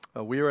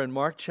We are in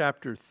Mark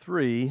chapter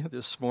 3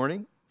 this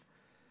morning,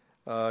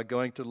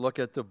 going to look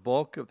at the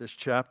bulk of this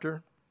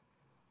chapter.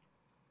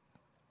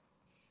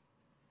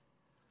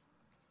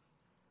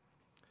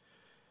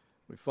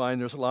 We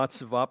find there's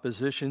lots of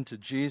opposition to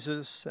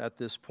Jesus at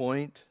this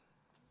point,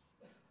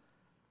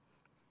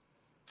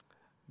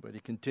 but he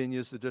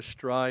continues to just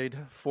stride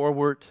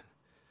forward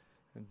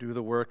and do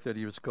the work that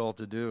he was called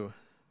to do.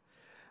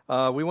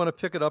 We want to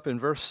pick it up in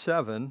verse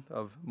 7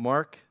 of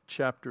Mark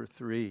chapter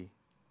 3.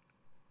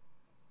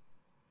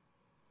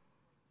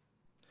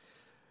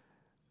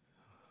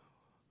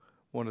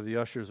 One of the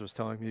ushers was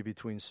telling me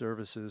between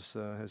services,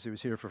 as he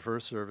was here for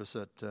first service,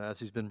 that as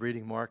he's been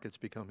reading Mark, it's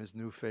become his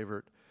new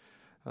favorite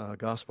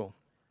gospel.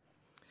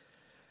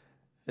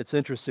 It's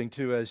interesting,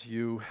 too, as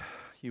you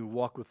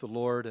walk with the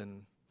Lord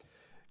and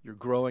you're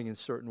growing in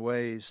certain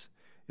ways,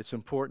 it's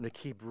important to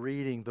keep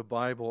reading the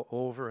Bible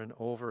over and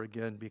over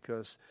again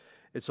because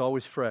it's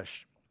always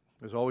fresh.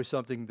 There's always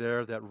something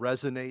there that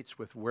resonates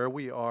with where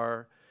we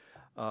are.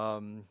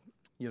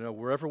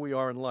 Wherever we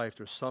are in life,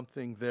 there's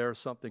something there,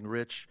 something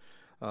rich,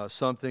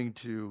 something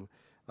to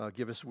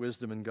give us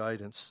wisdom and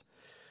guidance.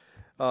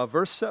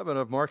 Verse 7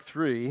 of Mark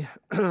 3,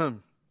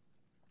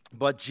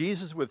 But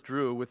Jesus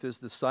withdrew with his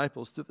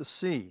disciples to the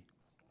sea,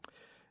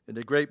 and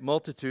a great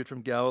multitude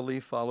from Galilee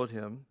followed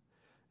him,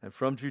 and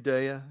from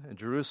Judea and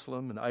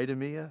Jerusalem and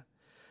Idumea,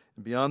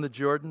 and beyond the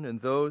Jordan,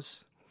 and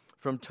those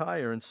from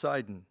Tyre and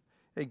Sidon.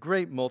 A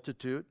great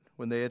multitude,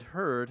 when they had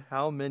heard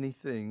how many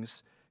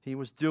things he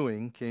was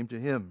doing, came to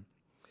him.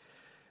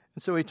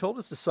 And so he told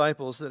his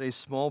disciples that a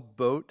small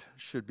boat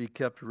should be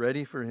kept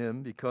ready for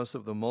him because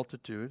of the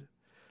multitude,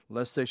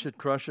 lest they should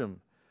crush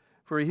him.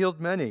 For he healed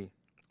many,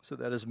 so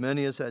that as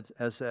many as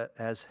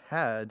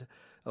had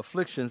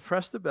affliction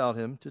pressed about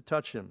him to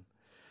touch him.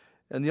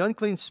 And the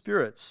unclean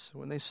spirits,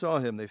 when they saw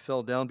him, they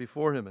fell down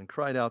before him and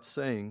cried out,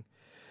 saying,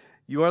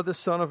 You are the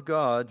Son of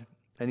God.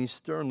 And he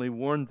sternly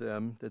warned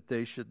them that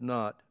they should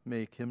not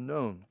make him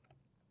known.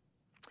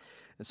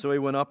 And so he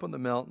went up on the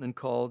mountain and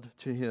called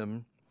to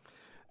him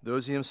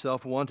those he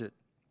himself wanted.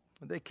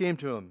 And they came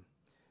to him.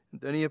 And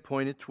then he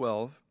appointed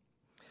 12,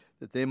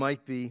 that they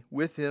might be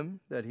with him,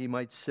 that he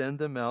might send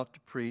them out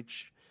to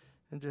preach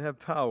and to have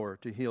power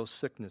to heal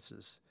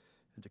sicknesses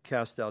and to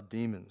cast out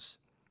demons.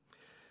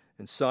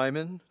 And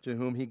Simon, to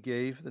whom he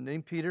gave the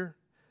name Peter,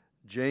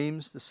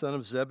 James, the son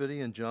of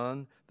Zebedee, and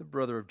John, the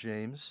brother of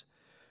James,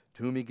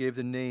 to whom he gave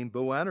the name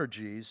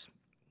Boanerges,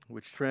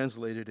 which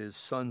translated is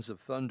sons of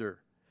thunder,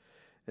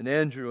 and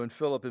Andrew and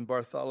Philip and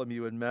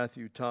Bartholomew and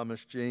Matthew,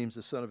 Thomas, James,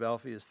 the son of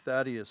Alphaeus,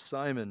 Thaddeus,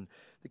 Simon,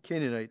 the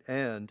Canaanite,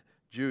 and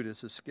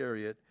Judas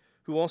Iscariot,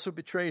 who also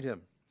betrayed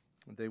him.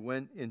 And they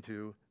went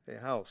into a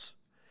house.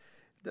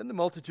 Then the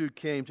multitude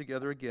came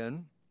together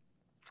again,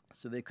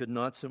 so they could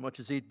not so much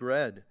as eat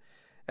bread.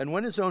 And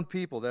when his own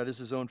people, that is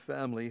his own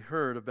family,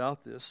 heard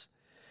about this,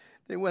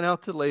 they went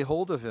out to lay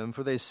hold of him,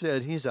 for they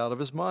said, He's out of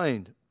his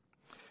mind.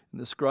 And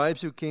the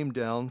scribes who came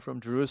down from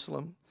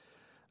Jerusalem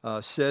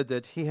said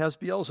that he has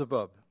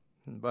Beelzebub,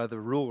 and by the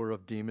ruler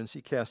of demons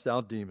he cast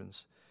out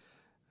demons.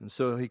 And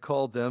so he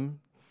called them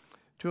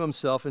to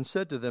himself and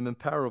said to them in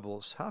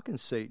parables, How can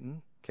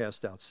Satan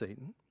cast out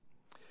Satan?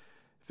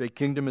 If a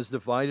kingdom is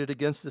divided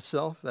against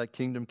itself, that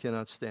kingdom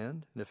cannot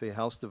stand. And if a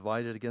house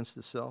divided against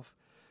itself,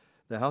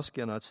 the house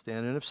cannot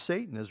stand. And if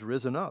Satan has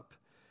risen up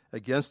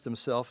against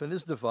himself and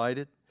is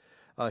divided,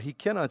 he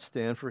cannot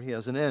stand, for he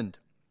has an end.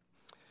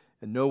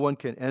 And no one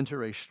can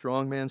enter a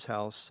strong man's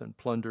house and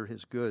plunder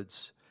his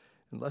goods,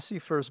 unless he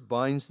first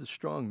binds the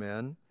strong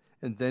man,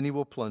 and then he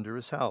will plunder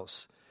his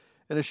house.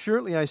 And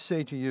assuredly I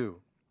say to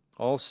you,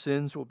 all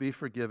sins will be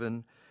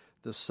forgiven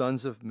the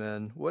sons of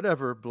men,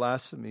 whatever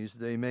blasphemies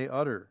they may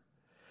utter.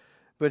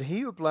 But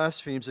he who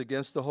blasphemes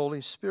against the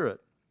Holy Spirit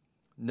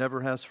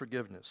never has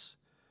forgiveness,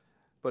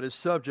 but is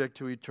subject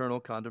to eternal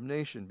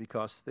condemnation,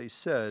 because they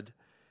said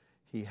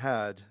he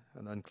had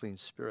an unclean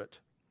spirit.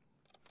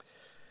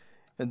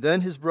 And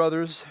then his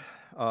brothers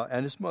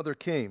and his mother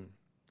came.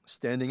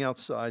 Standing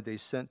outside, they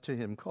sent to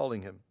him,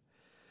 calling him.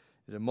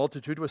 And a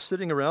multitude was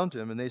sitting around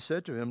him, and they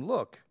said to him,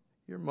 Look,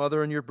 your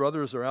mother and your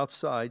brothers are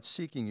outside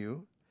seeking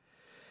you.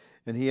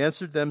 And he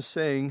answered them,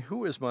 saying,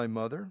 Who is my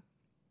mother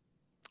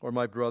or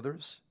my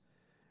brothers?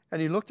 And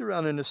he looked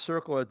around in a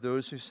circle at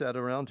those who sat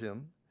around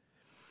him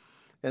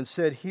and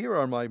said, Here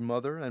are my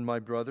mother and my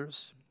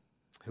brothers.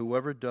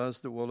 Whoever does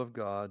the will of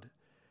God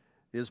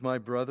is my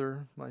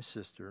brother, my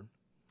sister,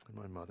 and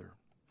my mother.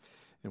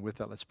 And with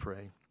that, let's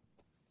pray.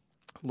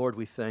 Lord,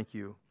 we thank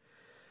you.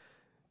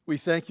 We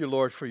thank you,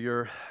 Lord, for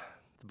your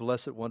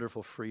blessed,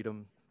 wonderful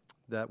freedom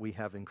that we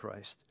have in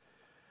Christ.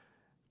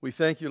 We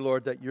thank you,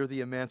 Lord, that you're the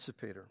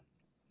emancipator.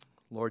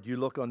 Lord, you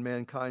look on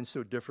mankind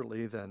so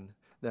differently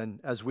than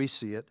as we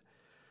see it.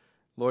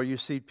 Lord, you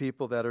see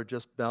people that are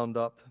just bound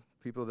up,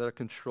 people that are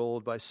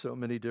controlled by so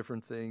many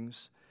different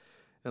things.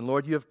 And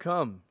Lord, you've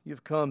come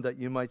that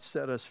you might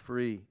set us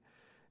free.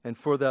 And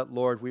for that,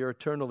 Lord, we are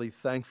eternally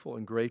thankful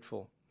and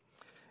grateful.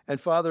 And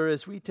Father,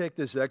 as we take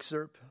this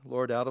excerpt,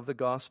 Lord, out of the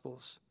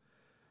Gospels,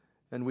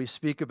 and we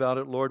speak about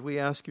it, Lord, we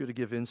ask you to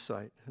give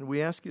insight, and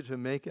we ask you to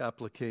make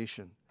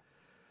application.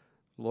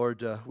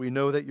 Lord, we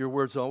know that your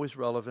word's always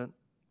relevant.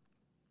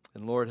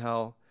 And Lord,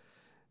 how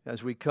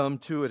as we come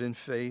to it in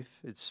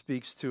faith, it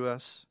speaks to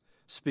us,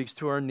 speaks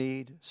to our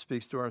need,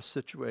 speaks to our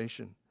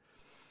situation.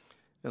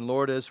 And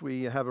Lord, as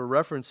we have a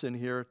reference in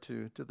here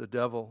to the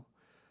devil,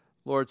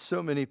 Lord,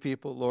 so many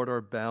people, Lord,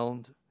 are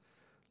bound.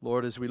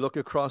 Lord, as we look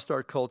across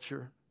our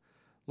culture,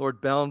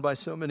 Lord, bound by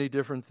so many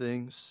different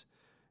things.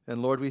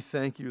 And Lord, we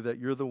thank you that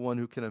you're the one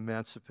who can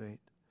emancipate.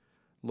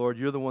 Lord,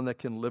 you're the one that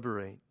can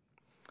liberate.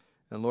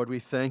 And Lord, we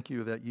thank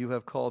you that you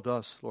have called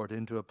us, Lord,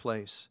 into a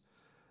place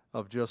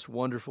of just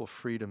wonderful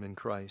freedom in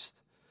Christ.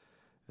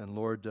 And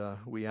Lord,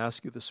 we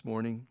ask you this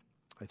morning,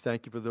 I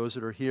thank you for those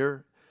that are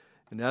here.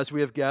 And as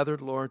we have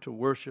gathered, Lord, to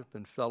worship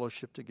and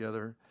fellowship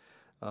together,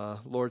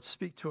 Lord,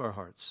 speak to our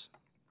hearts.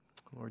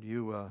 Lord,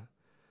 you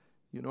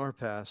know our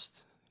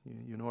past,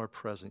 you know our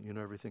present, you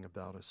know everything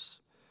about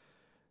us.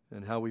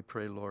 And how we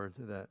pray, Lord,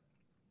 that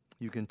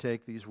you can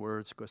take these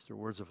words, because they're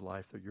words of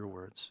life, they're your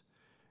words,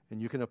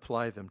 and you can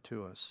apply them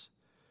to us.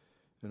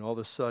 And all of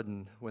a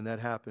sudden, when that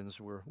happens,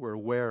 we're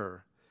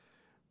aware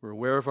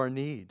of our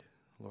need,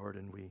 Lord,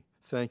 and we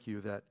thank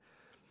you that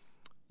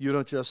you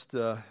don't just,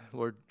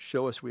 Lord,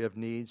 show us we have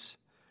needs.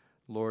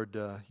 Lord,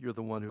 you're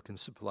the one who can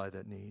supply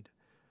that need.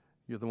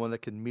 You're the one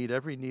that can meet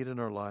every need in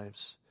our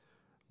lives.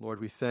 Lord,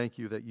 we thank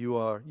you that you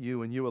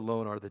and you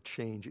alone are the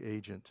change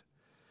agent.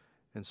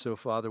 And so,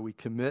 Father, we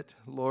commit,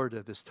 Lord,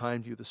 this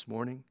time to you this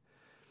morning.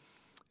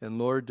 And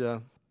Lord,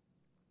 a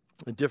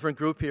different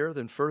group here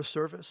than first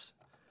service.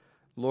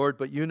 Lord,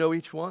 but you know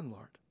each one,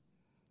 Lord.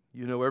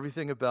 You know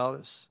everything about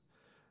us.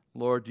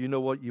 Lord, you know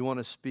what you want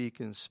to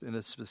speak in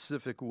a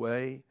specific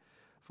way,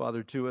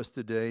 Father, to us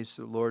today.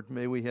 So, Lord,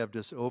 may we have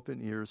just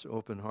open ears,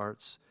 open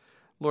hearts.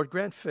 Lord,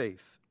 grant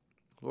faith.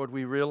 Lord,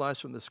 we realize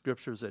from the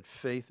Scriptures that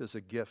faith is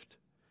a gift.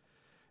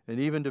 And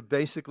even to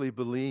basically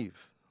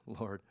believe,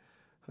 Lord,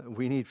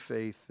 we need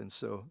faith. And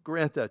so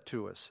grant that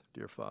to us,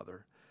 dear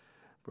Father.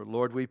 For,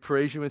 Lord, we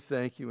praise you and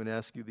thank you and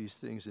ask you these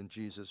things in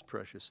Jesus'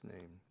 precious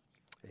name.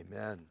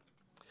 Amen.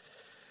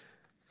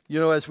 You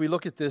know, as we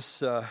look at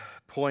this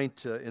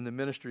point in the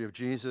ministry of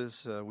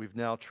Jesus, we've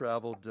now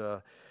traveled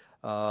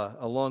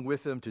along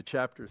with him to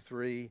chapter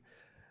 3,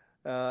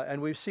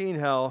 and we've seen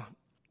how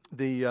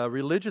the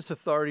religious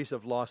authorities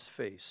have lost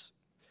face.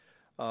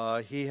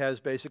 He has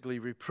basically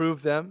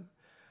reproved them,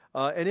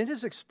 and in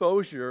his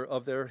exposure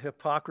of their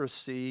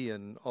hypocrisy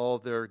and all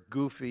their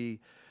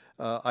goofy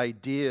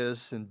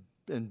ideas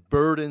and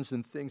burdens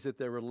and things that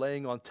they were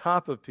laying on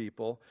top of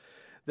people,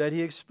 that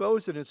he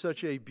exposed it in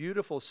such a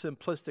beautiful,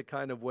 simplistic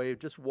kind of way,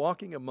 just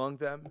walking among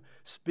them,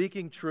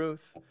 speaking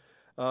truth,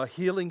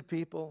 healing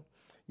people,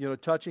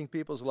 touching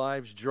people's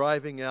lives,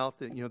 driving out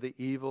the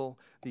evil,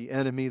 the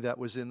enemy that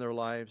was in their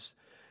lives.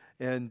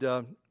 And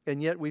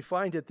yet we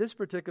find at this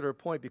particular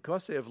point,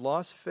 because they have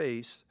lost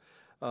face,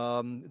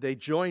 they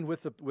join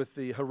with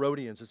the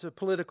Herodians. It's a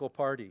political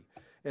party.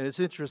 And it's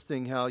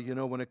interesting how,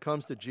 when it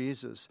comes to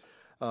Jesus,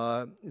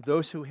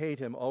 those who hate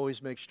him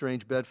always make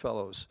strange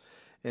bedfellows.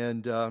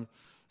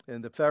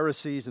 And the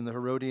Pharisees and the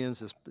Herodians,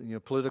 this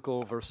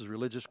political versus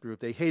religious group,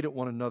 they hated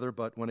one another,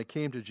 but when it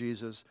came to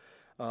Jesus,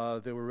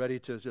 they were ready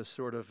to just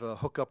sort of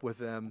hook up with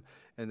them,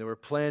 and they were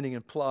planning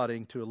and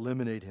plotting to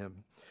eliminate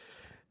him.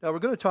 Now we're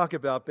going to talk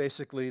about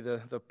basically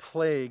the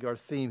plague, our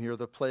theme here,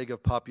 the plague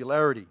of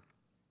popularity.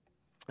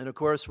 And of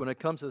course, when it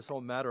comes to this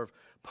whole matter of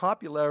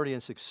popularity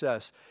and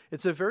success,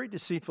 it's a very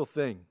deceitful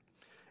thing.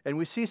 And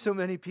we see so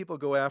many people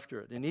go after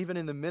it, and even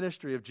in the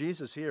ministry of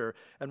Jesus here.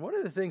 And one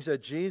of the things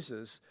that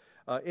Jesus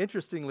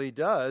interestingly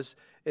does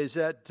is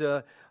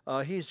that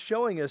he's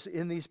showing us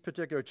in these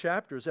particular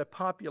chapters that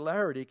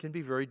popularity can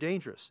be very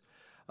dangerous.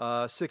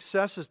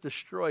 Success has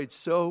destroyed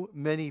so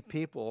many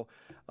people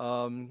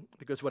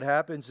because what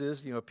happens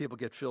is, people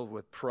get filled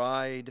with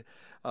pride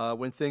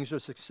when things are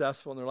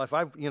successful in their life.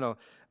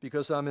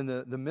 Because I'm in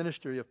the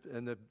ministry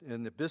in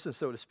the business,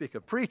 so to speak,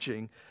 of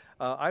preaching,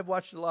 I've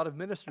watched a lot of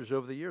ministers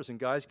over the years, and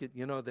guys get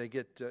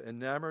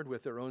enamored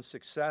with their own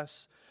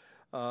success.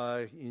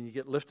 And you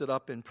get lifted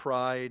up in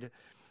pride,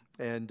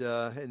 and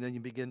then you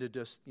begin to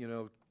just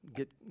you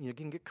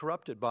can get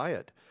corrupted by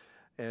it.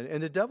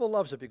 And the devil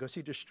loves it because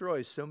he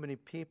destroys so many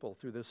people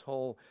through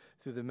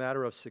the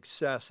matter of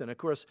success. And of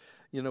course,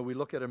 we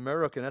look at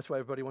America, and that's why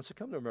everybody wants to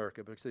come to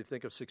America, because they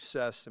think of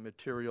success and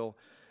material,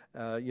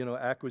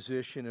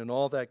 acquisition and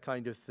all that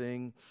kind of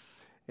thing.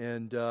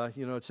 And,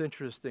 it's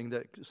interesting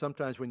that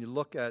sometimes when you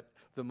look at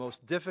the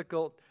most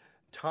difficult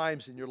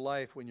times in your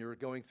life, when you're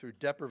going through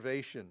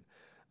deprivation,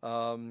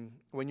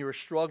 when you were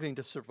struggling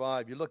to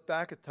survive, you look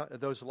back at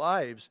those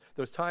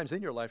times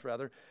in your life,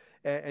 rather,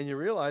 and you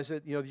realize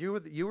that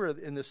you were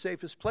in the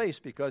safest place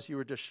because you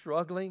were just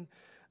struggling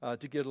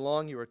to get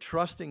along. You were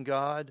trusting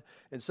God,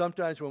 and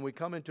sometimes when we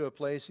come into a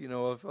place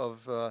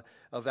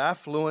of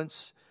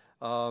affluence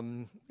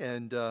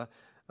and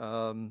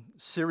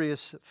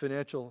serious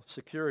financial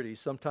security,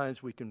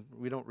 sometimes we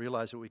don't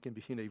realize that we can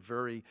be in a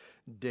very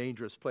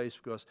dangerous place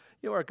because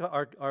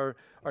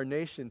our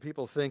nation,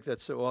 people think that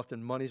so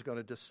often money's going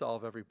to just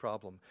solve every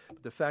problem.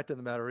 But the fact of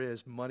the matter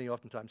is, money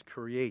oftentimes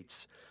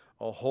creates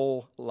a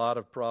whole lot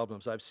of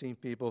problems. I've seen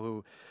people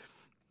who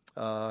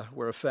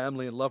were a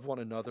family and love one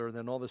another, and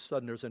then all of a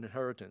sudden there's an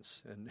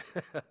inheritance. And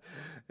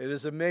it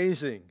is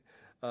amazing,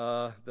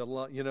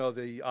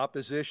 the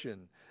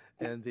opposition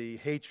and the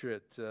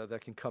hatred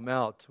that can come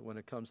out when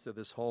it comes to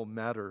this whole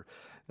matter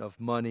of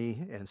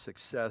money and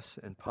success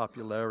and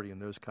popularity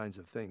and those kinds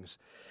of things.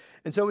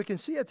 And so we can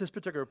see at this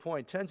particular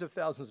point, tens of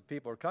thousands of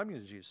people are coming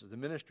to Jesus. The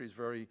ministry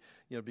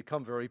is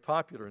become very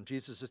popular. And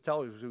Jesus is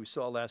telling, as we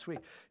saw last week,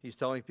 he's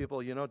telling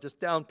people, just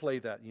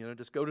downplay that.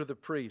 Just go to the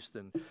priest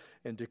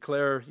and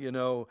declare,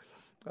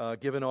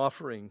 give an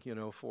offering,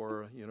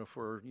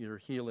 for your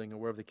healing or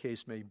whatever the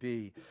case may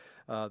be,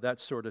 that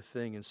sort of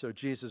thing. And so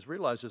Jesus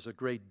realized there's a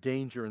great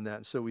danger in that.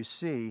 And so we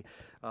see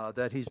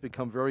that he's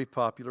become very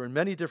popular in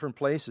many different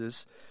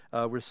places.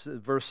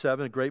 Verse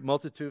 7, a great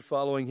multitude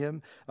following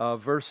him.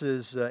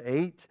 Verses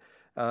 8,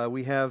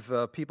 we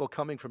have people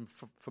coming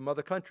from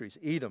other countries.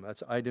 Edom,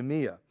 that's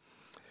Idumea.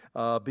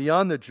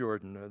 Beyond the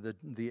Jordan,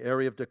 the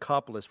area of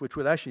Decapolis, which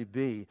would actually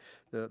be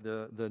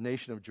the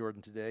nation of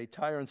Jordan today,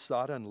 Tyre and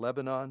Sidon and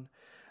Lebanon,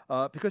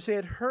 because they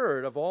had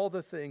heard of all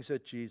the things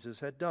that Jesus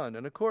had done.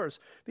 And of course,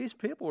 these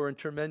people were in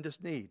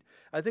tremendous need.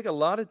 I think a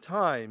lot of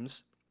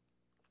times,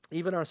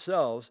 even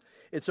ourselves,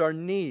 it's our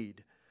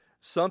need.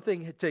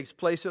 Something takes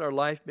place in our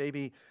life.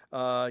 Maybe,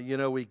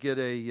 we get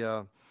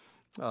a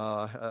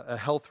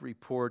health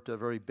report, a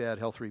very bad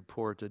health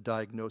report, a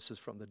diagnosis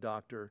from the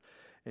doctor.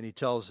 And he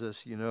tells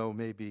us,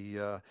 maybe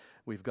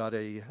we've got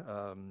a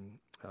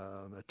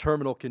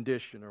terminal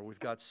condition, or we've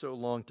got so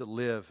long to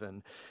live,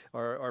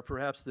 or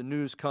perhaps the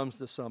news comes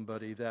to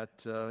somebody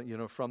that,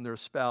 from their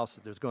spouse,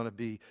 that there's going to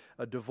be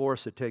a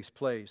divorce that takes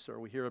place, or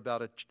we hear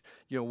about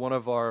one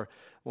of our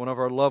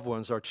loved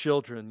ones, our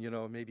children,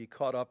 maybe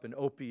caught up in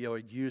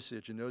opioid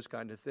usage and those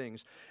kind of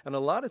things. And a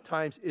lot of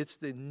times it's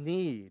the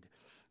need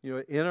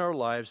in our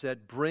lives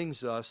that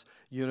brings us,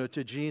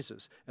 to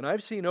Jesus. And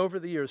I've seen over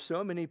the years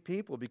so many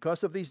people,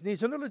 because of these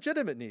needs, and they're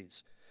legitimate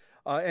needs.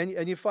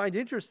 And you find,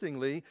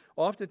 interestingly,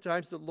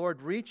 oftentimes the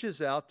Lord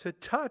reaches out to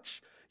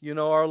touch,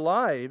 our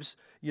lives,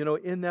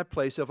 in that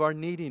place of our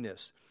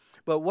neediness.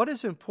 But what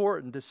is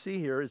important to see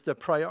here is the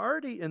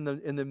priority in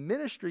the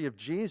ministry of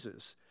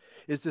Jesus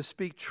is to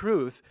speak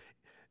truth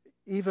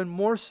even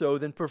more so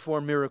than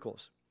perform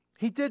miracles.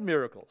 He did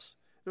miracles.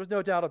 There was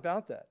no doubt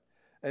about that.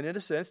 And in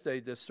a sense, they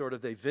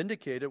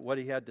vindicated what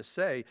he had to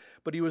say.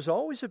 But he was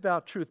always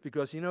about truth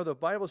because, the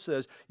Bible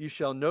says, you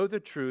shall know the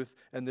truth,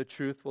 and the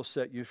truth will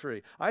set you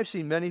free. I've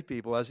seen many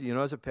people, as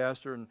a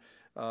pastor, and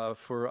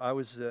I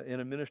was in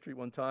a ministry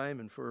one time,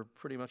 and for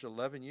pretty much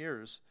 11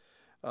 years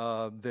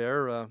I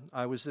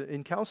was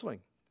in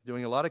counseling,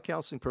 doing a lot of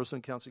counseling,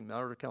 personal counseling,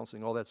 marital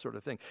counseling, all that sort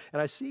of thing. And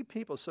I see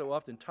people so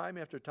often, time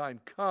after time,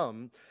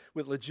 come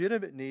with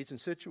legitimate needs and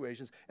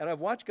situations, and I've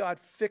watched God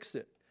fix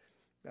it.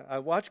 I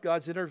watch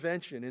God's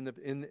intervention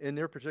in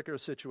their particular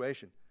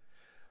situation.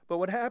 But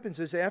what happens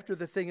is, after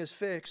the thing is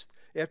fixed,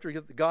 after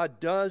God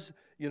does,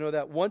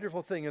 that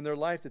wonderful thing in their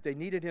life that they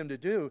needed him to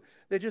do,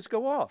 they just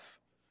go off.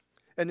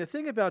 And the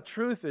thing about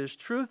truth is,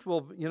 truth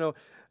will,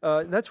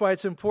 that's why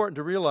it's important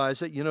to realize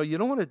that, you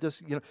don't want to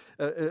just,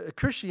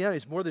 Christianity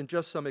is more than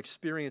just some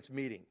experience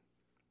meeting.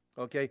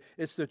 Okay?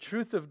 It's the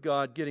truth of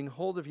God getting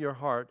hold of your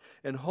heart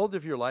and hold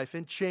of your life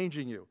and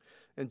changing you.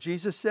 And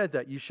Jesus said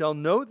that you shall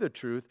know the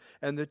truth,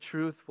 and the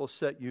truth will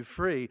set you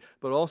free,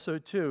 but also,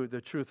 too,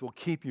 the truth will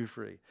keep you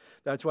free.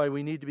 That's why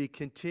we need to be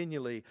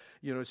continually,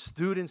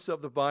 students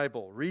of the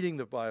Bible, reading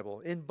the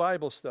Bible, in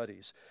Bible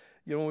studies.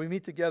 When we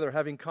meet together,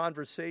 having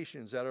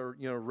conversations that are,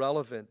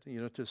 relevant,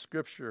 to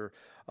Scripture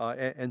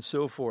and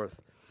so forth.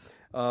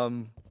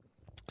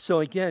 So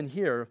again,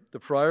 here,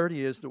 the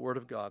priority is the Word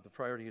of God. The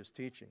priority is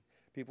teaching.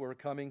 People were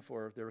coming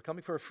for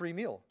a free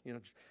meal.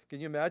 Can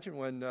you imagine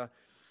when...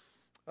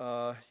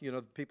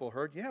 people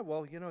heard,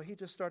 he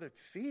just started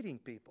feeding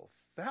people,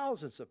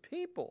 thousands of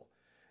people.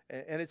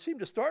 And it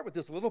seemed to start with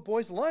this little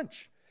boy's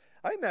lunch.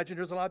 I imagine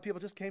there's a lot of people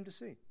just came to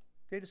see.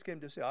 They just came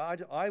to see.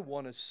 I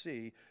want to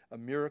see a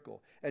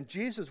miracle. And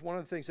Jesus, one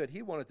of the things that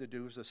he wanted to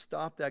do was to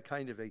stop that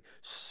kind of a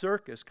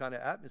circus kind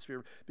of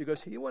atmosphere,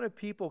 because he wanted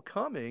people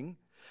coming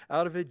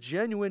out of a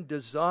genuine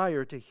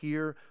desire to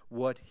hear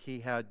what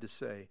he had to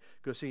say.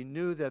 Because he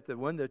knew that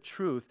when the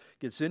truth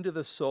gets into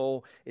the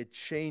soul, it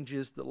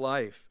changes the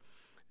life.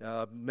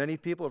 Many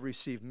people have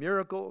received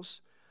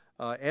miracles,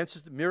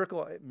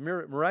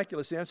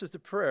 miraculous answers to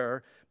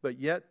prayer, but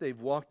yet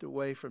they've walked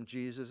away from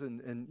Jesus,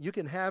 and you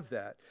can have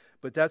that,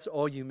 but that's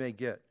all you may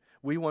get.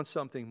 We want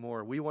something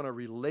more. We want a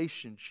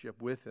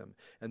relationship with him,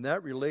 and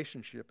that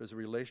relationship is a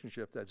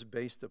relationship that's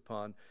based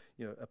upon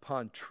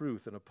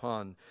truth and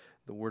upon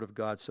the Word of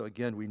God. So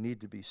again, we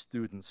need to be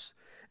students.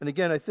 And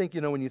again, I think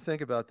when you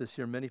think about this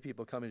here, many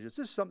people come and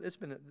it's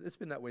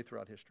been that way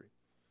throughout history.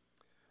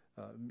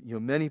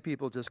 Many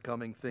people just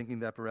coming thinking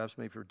that perhaps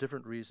maybe for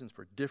different reasons,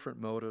 for different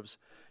motives.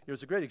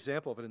 There's a great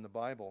example of it in the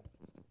Bible,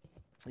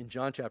 in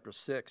John chapter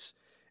 6.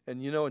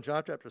 And in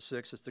John chapter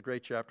 6, it's the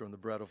great chapter on the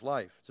bread of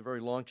life. It's a very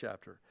long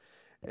chapter.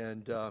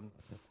 And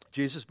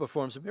Jesus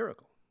performs a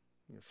miracle.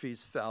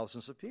 Feeds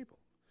thousands of people.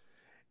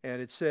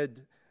 And it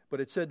said, But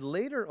it said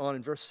later on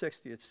in verse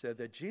 60, it said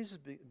that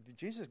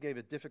Jesus gave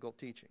a difficult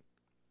teaching.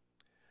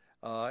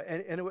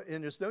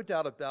 And there's no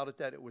doubt about it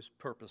that it was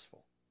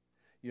purposeful.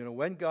 You know,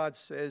 when God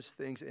says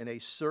things in a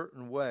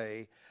certain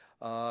way,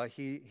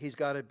 he's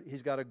got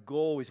a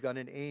goal, he's got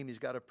an aim, he's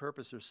got a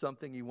purpose, there's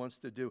something he wants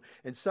to do.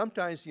 And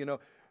sometimes, you know,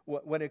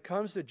 when it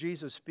comes to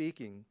Jesus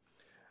speaking,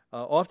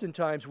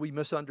 oftentimes we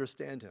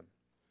misunderstand him.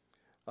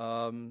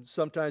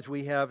 Sometimes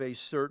we have a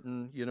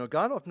certain, you know,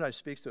 God oftentimes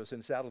speaks to us and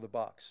it's out of the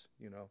box,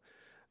 you know.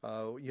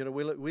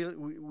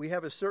 We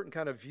have a certain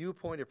kind of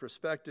viewpoint or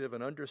perspective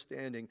and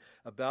understanding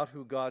about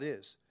who God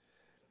is.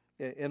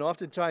 And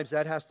oftentimes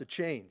that has to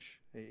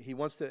change. He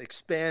wants to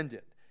expand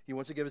it. He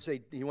wants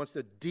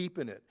to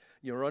deepen it,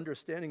 your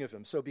understanding of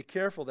him. So be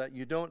careful that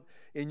you don't,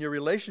 in your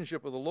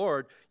relationship with the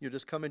Lord, you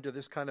just come into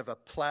this kind of a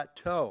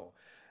plateau.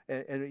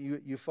 And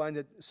you find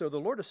that, so the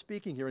Lord is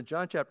speaking here in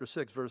John chapter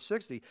 6, verse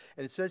 60,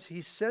 and it says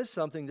he says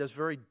something that's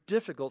very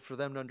difficult for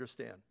them to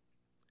understand.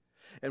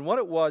 And what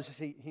it was,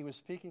 he was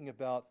speaking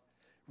about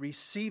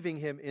receiving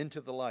him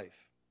into the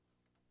life.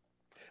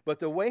 But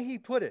the way he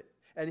put it,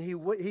 and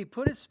he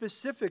put it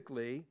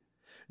specifically,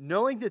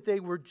 knowing that they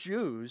were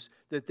Jews,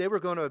 that they were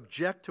going to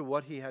object to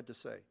what he had to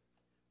say.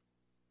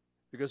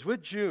 Because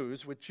with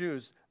Jews,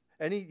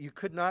 you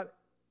could not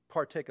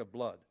partake of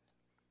blood.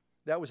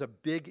 That was a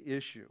big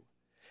issue.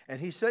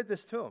 And he said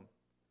this to them.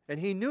 And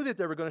he knew that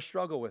they were going to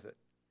struggle with it.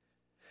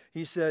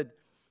 He said,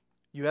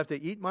 you have to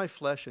eat my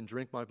flesh and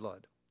drink my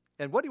blood.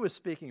 And what he was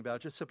speaking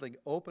about, just simply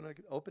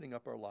opening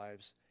up our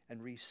lives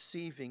and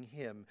receiving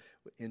him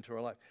into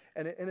our life.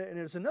 And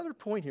there's another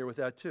point here with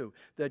that too,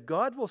 that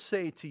God will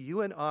say to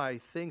you and I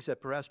things that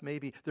perhaps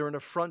maybe they're an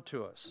affront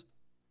to us.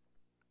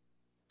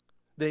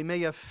 They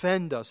may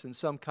offend us in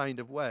some kind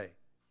of way.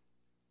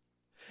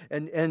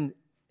 And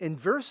in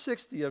verse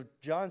 60 of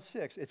John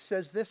 6, it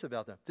says this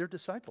about them. They're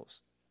disciples.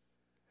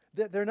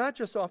 They're not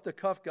just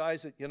off-the-cuff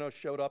guys that, you know,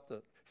 showed up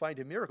to find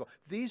a miracle.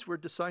 These were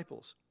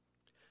disciples.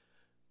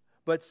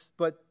 But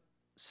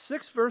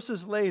 6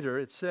 verses later,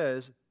 it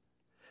says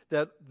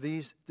that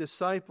these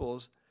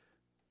disciples,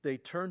 they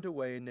turned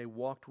away and they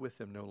walked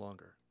with him no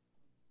longer.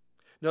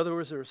 In other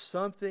words, there was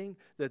something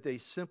that they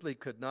simply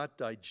could not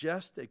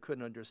digest. They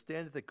couldn't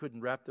understand it. They couldn't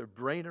wrap their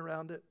brain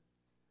around it.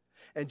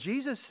 And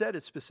Jesus said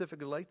it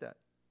specifically like that.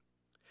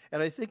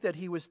 And I think that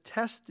he was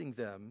testing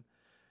them,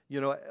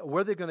 you know,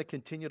 were they going to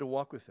continue to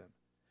walk with him?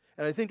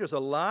 And I think there's a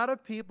lot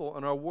of people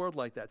in our world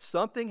like that.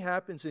 Something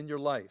happens in your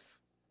life.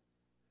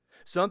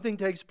 Something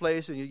takes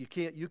place and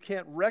you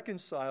can't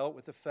reconcile it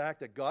with the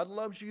fact that God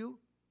loves you.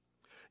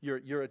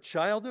 You're a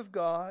child of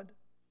God.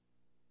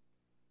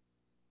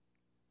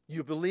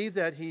 You believe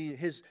that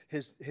his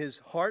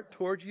heart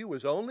toward you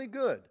is only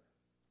good.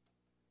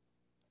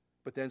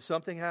 But then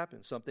something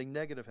happens, something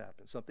negative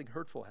happens, something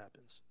hurtful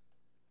happens.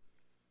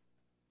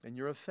 And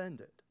you're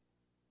offended.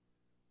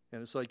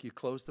 And it's like you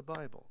close the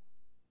Bible.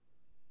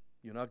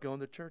 You're not going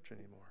to church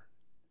anymore.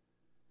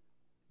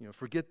 You know,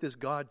 forget this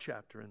God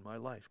chapter in my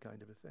life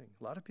kind of a thing.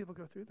 A lot of people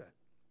go through that.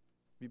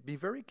 Be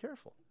very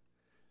careful.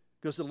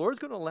 Because the Lord's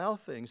going to allow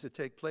things to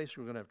take place.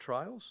 We're going to have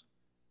trials.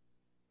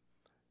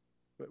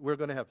 We're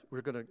going to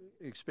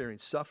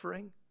experience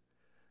suffering.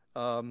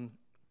 There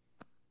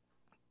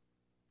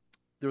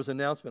was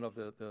an announcement of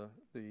the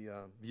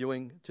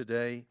viewing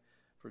today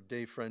for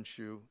Dave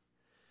Frenshu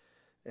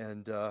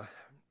and the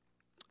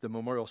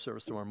memorial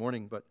service tomorrow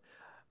morning. But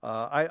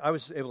I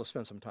was able to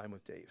spend some time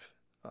with Dave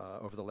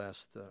over the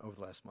last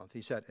month.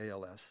 He's had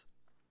ALS,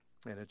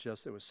 and it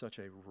was such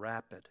a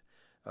rapid,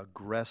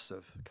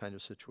 aggressive kind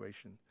of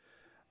situation.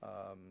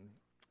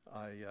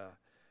 I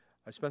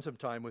spent some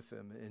time with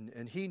him,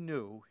 and he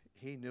knew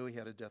he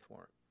had a death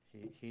warrant.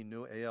 He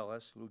knew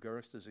ALS, Lou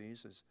Gehrig's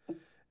disease,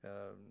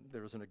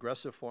 there was an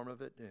aggressive form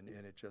of it,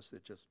 and it just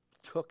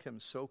took him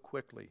so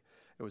quickly.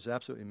 It was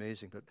absolutely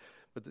amazing.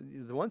 But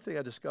the one thing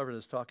I discovered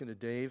is talking to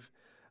Dave,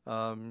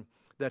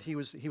 that he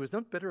was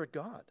not bitter at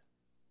God.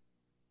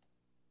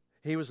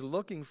 He was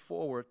looking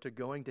forward to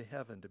going to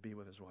heaven to be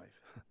with his wife.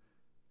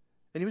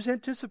 And he was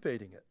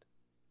anticipating it.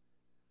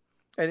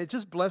 And it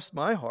just blessed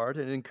my heart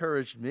and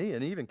encouraged me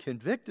and even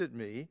convicted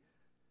me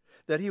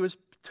that he was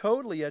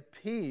totally at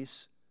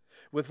peace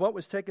with what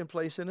was taking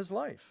place in his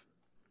life.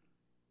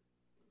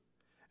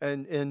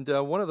 And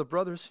one of the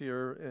brothers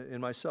here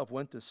and myself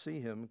went to see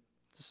him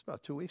just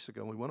about 2 weeks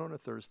ago. We went on a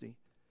Thursday.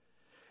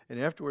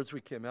 And afterwards we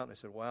came out and I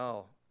said,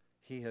 wow,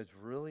 he has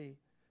really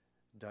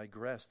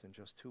digressed in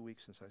just 2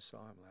 weeks since I saw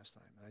him last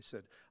time. And I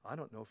said, I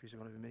don't know if he's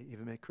going to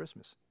even make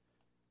Christmas.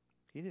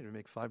 He didn't even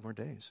make 5 more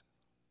days.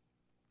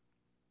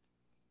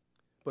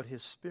 But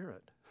his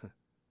spirit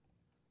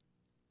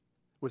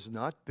was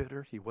not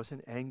bitter. He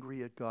wasn't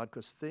angry at God,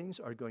 because things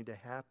are going to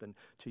happen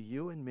to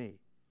you and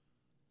me.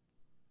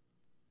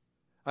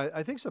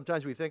 I think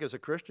sometimes we think as a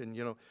Christian,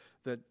 you know,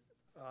 that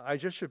I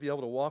just should be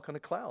able to walk on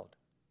a cloud.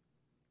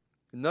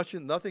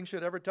 Nothing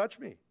should ever touch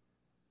me.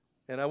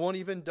 And I won't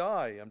even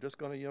die. I'm just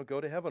going to,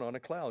 go to heaven on a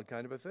cloud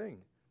kind of a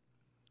thing.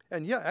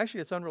 And yeah, actually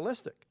it's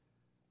unrealistic.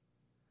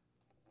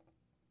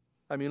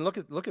 I mean, look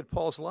at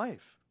Paul's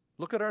life.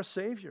 Look at our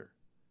Savior.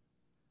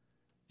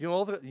 Do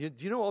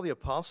you know all the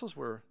apostles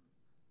were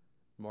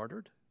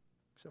martyred,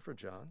 except for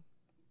John?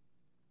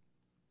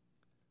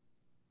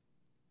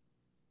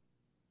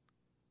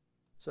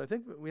 So I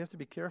think we have to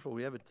be careful.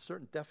 We have a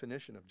certain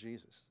definition of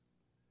Jesus.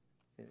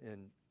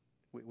 And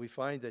we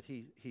find that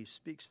he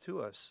speaks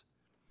to us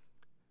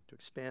to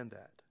expand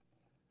that,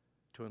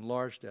 to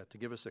enlarge that, to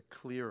give us a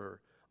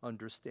clearer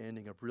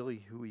understanding of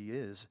really who he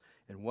is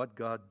and what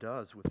God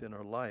does within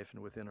our life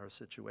and within our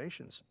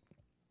situations.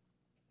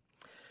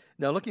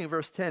 Now, looking at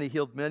verse 10, he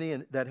healed many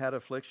that had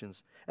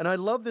afflictions. And I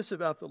love this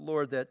about the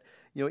Lord, that,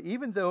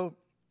 even though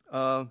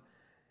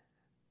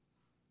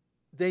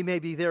they may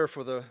be there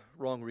for the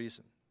wrong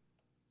reason,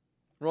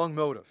 wrong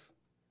motive,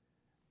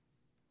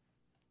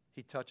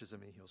 he touches them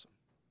and he heals them.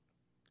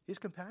 He's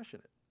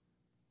compassionate.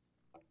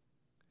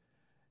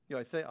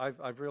 I think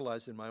I've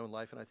realized in my own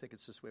life, and I think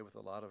it's this way with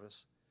a lot of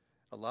us,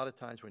 a lot of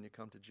times when you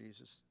come to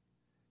Jesus,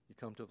 you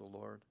come to the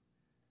Lord,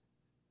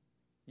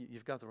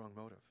 you've got the wrong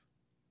motive.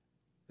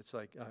 It's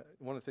like,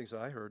 one of the things that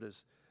I heard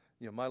is,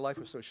 my life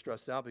was so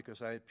stressed out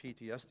because I had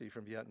PTSD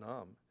from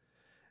Vietnam,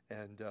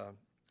 and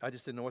I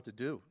just didn't know what to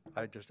do.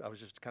 I was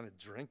just kind of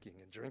drinking.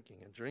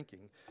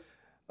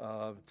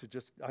 I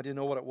didn't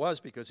know what it was,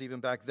 because even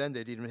back then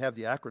they didn't even have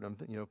the acronym,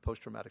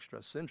 post-traumatic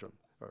stress syndrome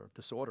or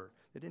disorder.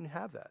 They didn't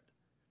have that.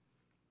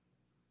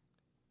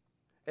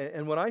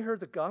 And when I heard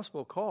the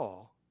gospel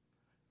call,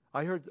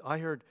 I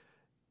heard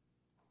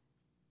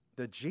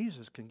that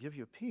Jesus can give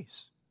you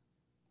peace.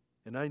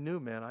 And I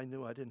knew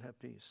I didn't have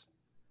peace.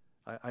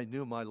 I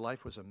knew my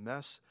life was a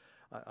mess.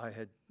 I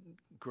had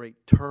great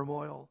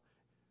turmoil.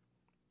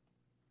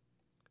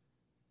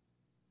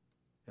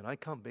 And I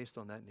come based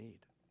on that need.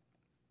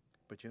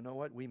 But you know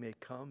what? We may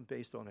come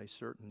based on a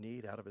certain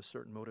need, out of a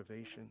certain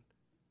motivation,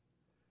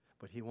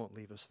 but he won't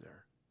leave us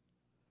there.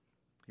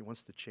 He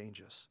wants to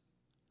change us.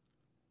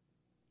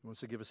 He wants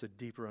to give us a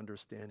deeper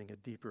understanding, a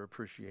deeper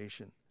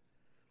appreciation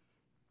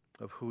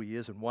of who he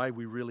is and why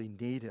we really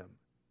need him.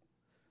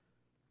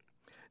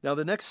 Now,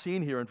 the next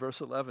scene here in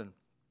verse 11,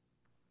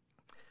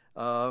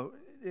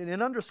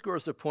 it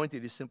underscores the point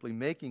that he's simply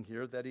making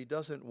here, that he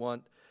doesn't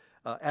want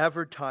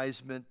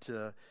advertisement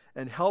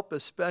and help,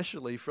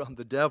 especially from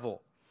the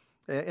devil.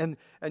 And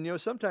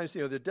sometimes,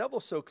 the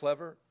devil's so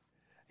clever,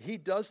 he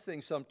does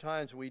things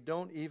sometimes we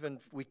don't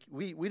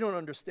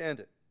understand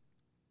it.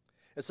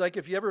 It's like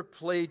if you ever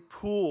played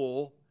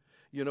pool,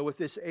 with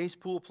this ace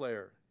pool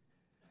player,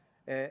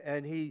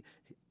 and he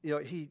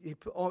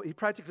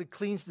practically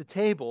cleans the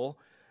table,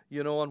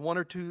 on one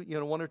or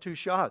two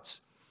shots,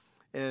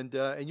 and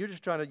you're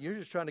just trying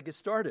to get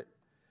started,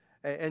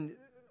 and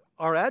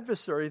our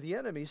adversary, the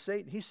enemy,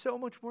 Satan, he's so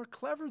much more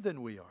clever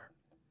than we are,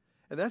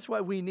 and that's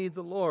why we need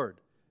the Lord,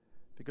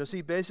 because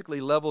he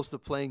basically levels the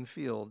playing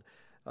field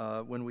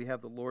when we have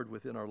the Lord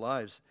within our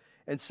lives.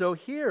 And so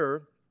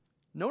here,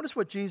 notice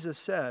what Jesus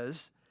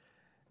says.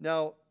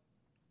 Now,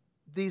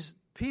 these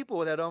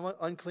people that have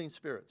unclean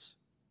spirits,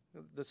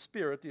 the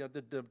spirit,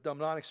 the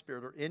demonic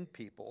spirit, are in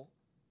people,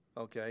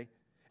 okay?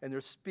 And they're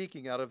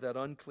speaking out of that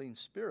unclean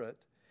spirit.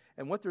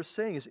 And what they're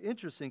saying is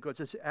interesting because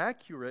it's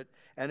accurate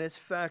and it's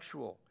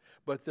factual.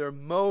 But their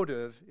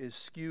motive is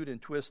skewed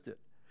and twisted.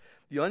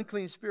 The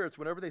unclean spirits,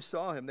 whenever they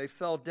saw him, they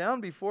fell down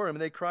before him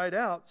and they cried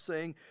out,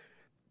 saying,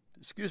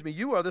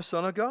 "You are the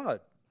Son of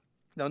God."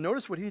 Now,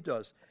 notice what he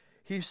does.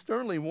 He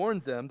sternly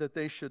warned them that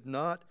they should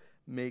not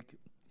make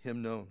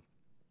him known.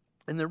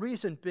 And the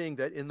reason being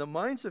that in the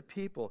minds of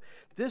people,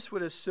 this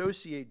would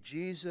associate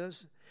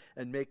Jesus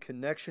and make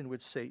connection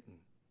with Satan.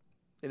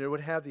 And it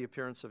would have the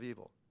appearance of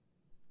evil.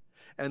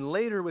 And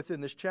later within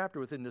this chapter,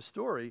 within this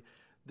story,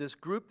 this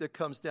group that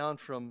comes down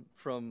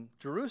from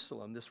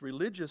Jerusalem, this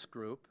religious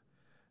group,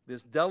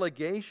 this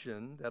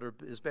delegation that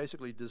is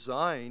basically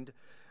designed,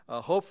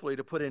 hopefully,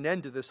 to put an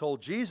end to this whole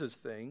Jesus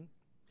thing,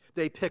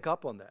 they pick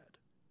up on that.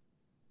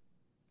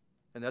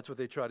 And that's what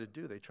they try to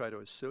do. They try to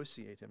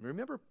associate him.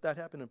 Remember that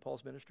happened in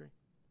Paul's ministry?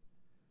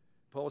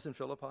 Paul was in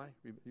Philippi. I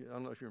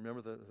don't know if you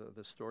remember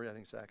the story. I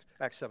think it's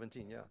Acts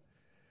 17, yeah.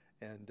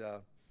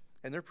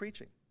 And they're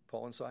preaching,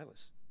 Paul and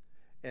Silas.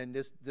 And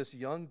this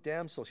young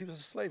damsel, she was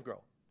a slave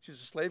girl. She was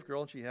a slave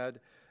girl, and she had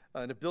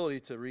an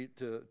ability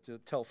to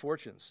tell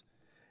fortunes.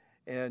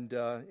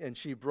 And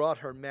she brought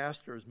her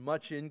masters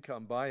much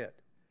income by it.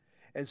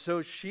 And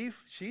so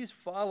she's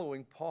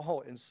following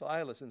Paul and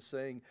Silas and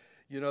saying,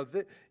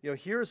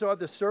 here's are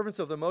the servants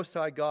of the Most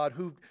High God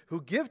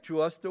who give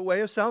to us the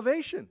way of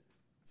salvation.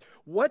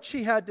 What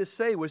she had to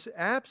say was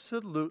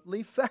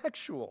absolutely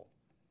factual.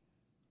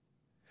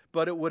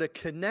 But it would have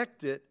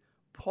connected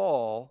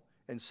Paul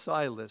and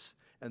Silas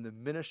and the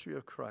ministry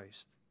of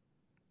Christ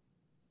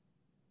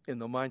in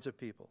the minds of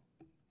people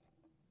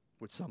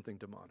with something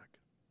demonic.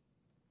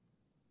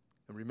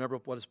 And remember,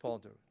 what does Paul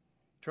do?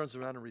 Turns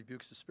around and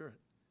rebukes the spirit.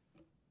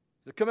 He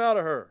said, "Come out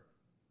of her."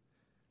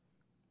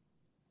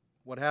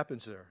 What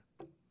happens there?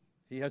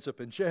 He ends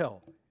up in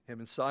jail, him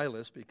and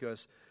Silas,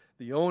 because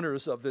the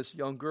owners of this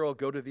young girl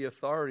go to the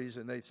authorities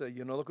and they say,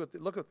 look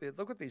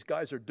what these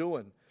guys are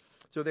doing.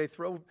 So they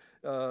throw,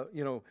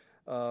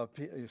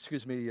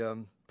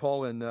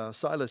 Paul and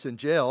Silas in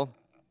jail,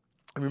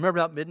 And remember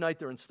at midnight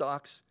they're in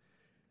stocks,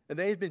 and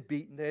they had been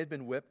beaten, they had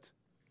been whipped,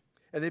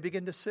 and they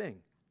begin to sing.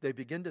 They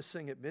begin to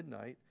sing at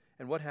midnight,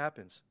 and what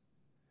happens?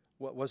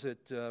 What was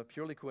it?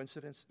 Purely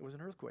coincidence? It was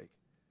an earthquake,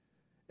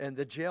 and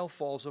the jail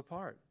falls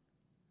apart,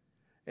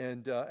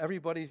 and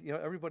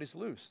everybody's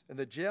loose. And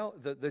the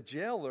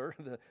jailer,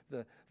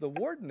 the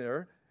warden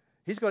there,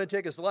 he's going to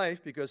take his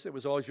life because it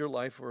was always your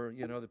life or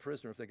the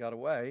prisoner if they got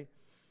away.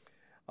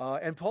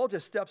 And Paul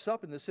just steps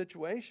up in the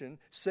situation,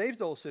 saves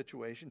the whole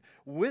situation,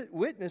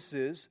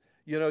 witnesses,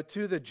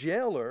 to the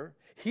jailer.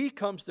 He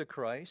comes to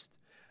Christ,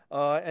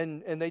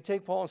 and they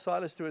take Paul and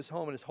Silas to his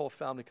home, and his whole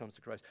family comes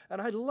to Christ.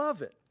 And I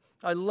love it.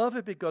 I love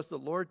it because the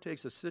Lord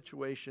takes a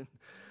situation,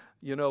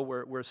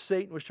 where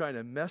Satan was trying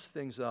to mess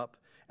things up,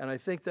 and I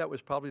think that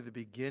was probably the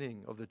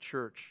beginning of the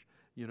church,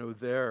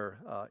 there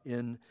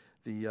in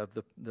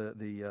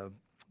the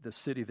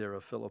city there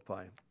of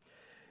Philippi.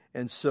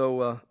 And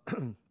so,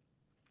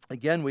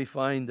 again, we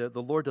find that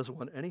the Lord doesn't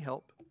want any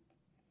help.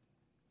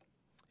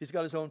 He's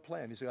got his own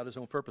plan. He's got his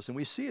own purpose. And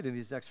we see it in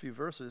these next few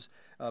verses,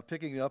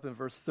 picking up in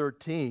verse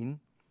 13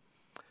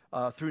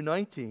 through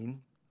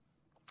 19,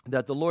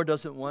 that the Lord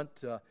doesn't want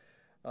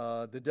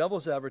the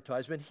devil's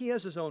advertisement. He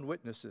has his own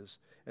witnesses.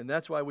 And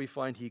that's why we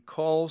find he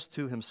calls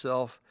to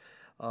himself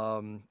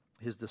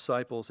his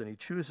disciples, and he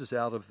chooses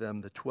out of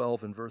them the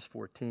 12 in verse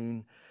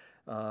 14,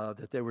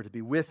 that they were to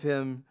be with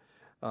him,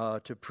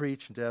 to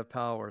preach and to have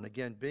power. And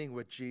again, being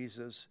with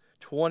Jesus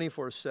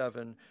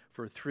 24/7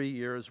 for 3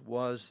 years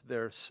was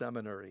their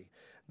seminary.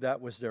 That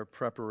was their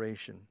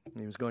preparation.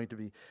 He was going to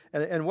be,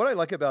 and what I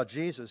like about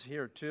Jesus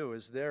here too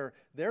is their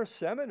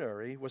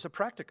seminary was a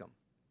practicum.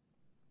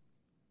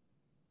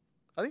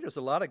 I think there's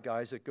a lot of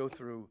guys that go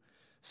through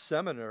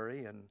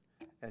seminary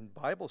and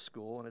Bible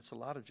school, and it's a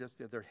lot of just,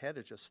 their head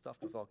is just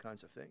stuffed with all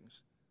kinds of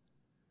things.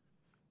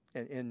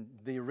 And in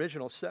the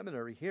original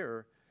seminary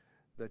here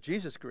that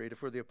Jesus created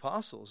for the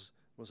apostles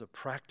was a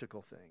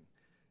practical thing.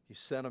 He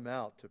sent them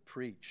out to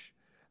preach,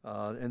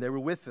 and they were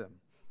with them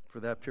for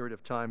that period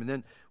of time. And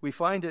then we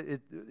find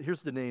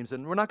here's the names,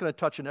 and we're not going to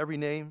touch on every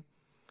name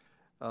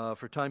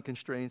for time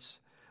constraints,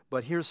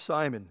 but here's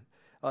Simon.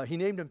 He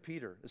named him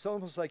Peter. It's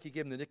almost like he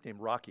gave him the nickname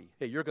Rocky.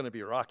 Hey, you're going to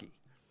be Rocky.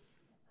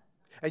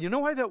 And you know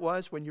why that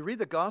was? When you read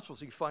the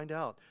Gospels, you find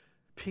out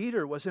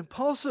Peter was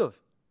impulsive.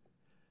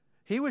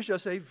 He was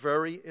just a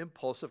very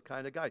impulsive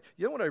kind of guy.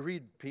 When I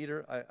read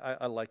Peter,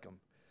 I like him.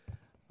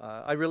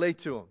 I relate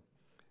to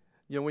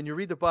him. When you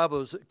read the Bible,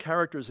 there's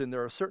characters in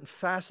there are certain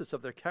facets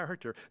of their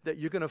character that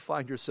you're going to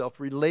find yourself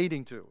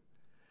relating to.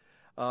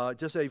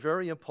 Just a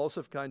very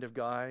impulsive kind of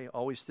guy,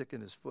 always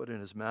sticking his foot in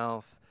his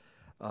mouth.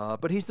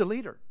 But he's the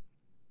leader.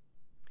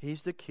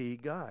 He's the key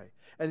guy.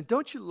 And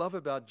don't you love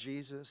about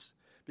Jesus?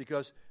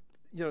 Because,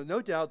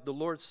 no doubt the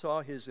Lord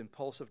saw his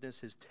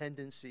impulsiveness, his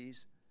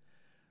tendencies,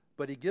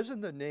 but he gives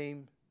him the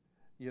name,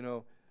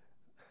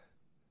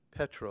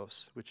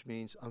 Petros, which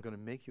means I'm going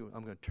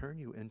to turn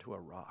you into a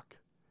rock.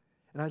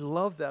 And I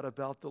love that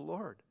about the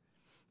Lord,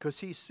 because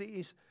he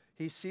sees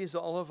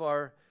all of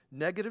our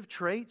negative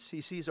traits.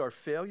 He sees our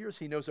failures.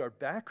 He knows our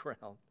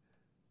background.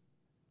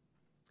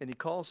 And he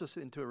calls us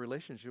into a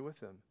relationship with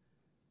him.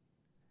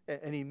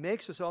 And he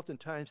makes us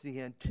oftentimes the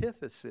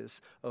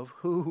antithesis of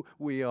who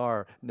we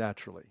are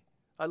naturally.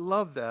 I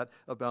love that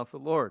about the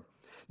Lord.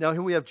 Now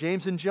here we have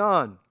James and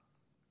John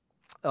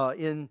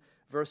in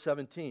verse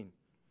 17.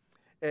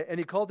 And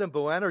he called them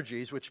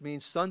Boanerges, which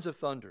means sons of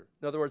thunder.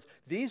 In other words,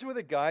 these were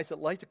the guys that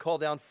like to call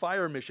down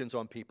fire missions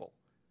on people.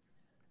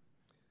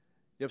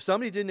 If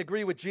somebody didn't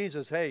agree with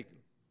Jesus, hey,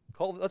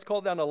 let's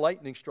call down a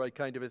lightning strike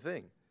kind of a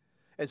thing.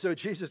 And so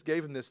Jesus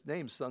gave them this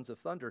name, sons of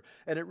thunder,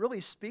 and it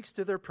really speaks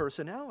to their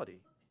personality.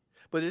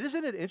 But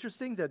isn't it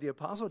interesting that the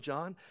Apostle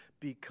John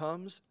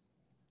becomes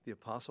the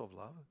apostle of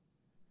love?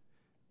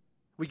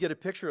 We get a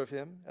picture of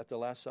him at the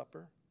Last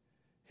Supper,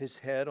 his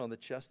head on the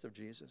chest of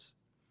Jesus.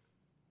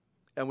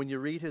 And when you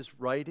read his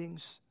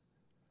writings,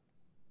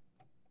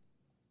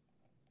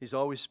 he's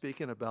always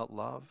speaking about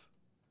love.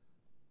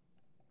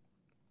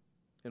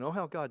 You know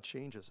how God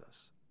changes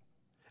us.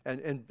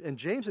 And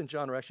James and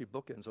John are actually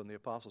bookends on the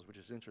apostles, which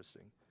is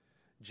interesting.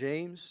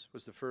 James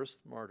was the first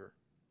martyr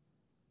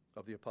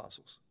of the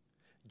apostles.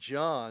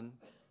 John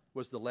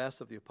was the last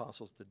of the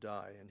apostles to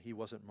die, and he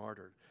wasn't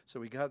martyred.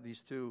 So we got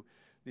these two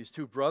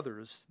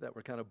brothers that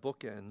were kind of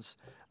bookends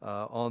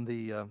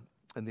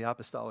in the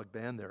apostolic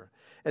band there.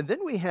 And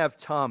then we have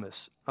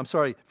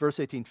verse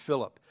 18,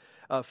 Philip.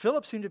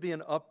 Philip seemed to be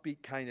an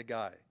upbeat kind of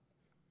guy.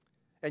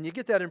 And you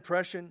get that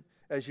impression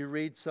as you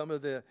read some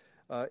of the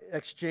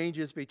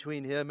exchanges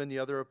between him and the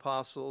other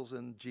apostles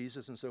and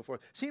Jesus and so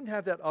forth. Seemed to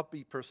have that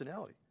upbeat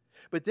personality.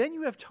 But then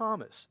you have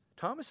Thomas.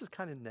 Thomas is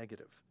kind of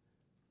negative.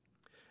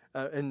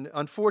 And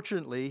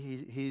unfortunately,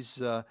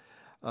 he's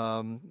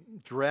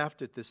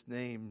drafted this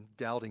name,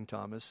 Doubting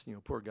Thomas.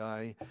 Poor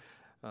guy.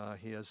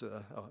 He has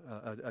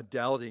a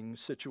doubting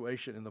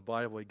situation in the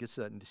Bible. He gets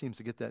that, and he seems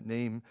to get that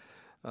name.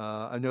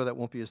 I know that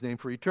won't be his name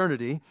for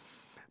eternity,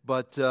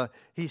 but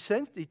he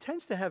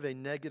tends to have a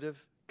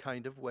negative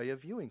kind of way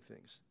of viewing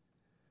things.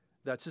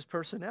 That's his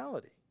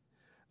personality.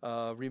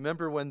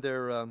 Remember when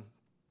they're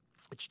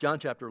It's John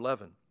chapter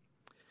 11.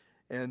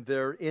 And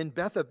they're in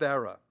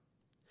Bethabara.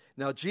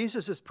 Now,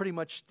 Jesus has pretty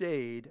much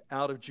stayed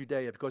out of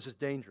Judea because it's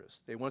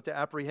dangerous. They wanted to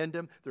apprehend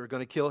him. They were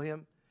going to kill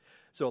him.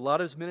 So a lot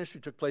of his ministry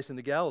took place in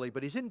the Galilee,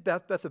 but he's in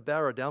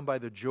Bethabara down by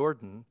the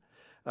Jordan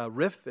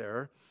Rift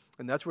there,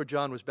 and that's where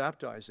John was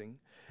baptizing.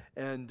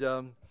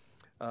 And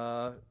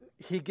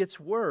he gets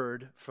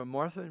word from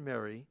Martha and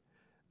Mary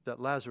that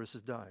Lazarus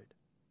has died.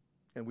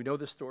 And we know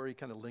the story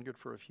kind of lingered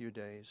for a few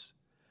days.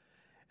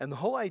 And the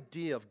whole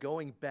idea of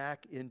going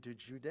back into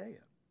Judea,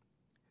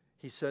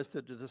 he says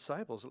to the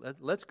disciples,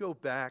 let's go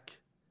back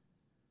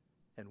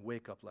and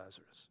wake up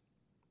Lazarus.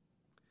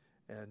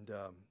 And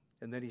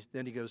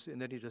then he goes,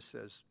 and then he just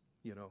says,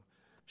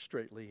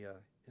 straightly,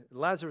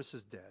 Lazarus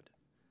is dead.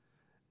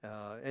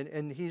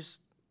 And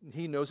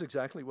he knows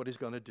exactly what he's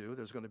going to do.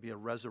 There's going to be a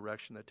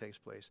resurrection that takes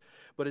place.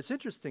 But it's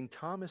interesting,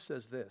 Thomas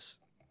says this.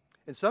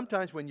 And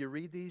sometimes when you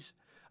read these,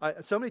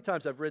 so many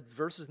times I've read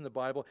verses in the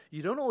Bible,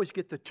 you don't always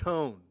get the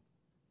tone.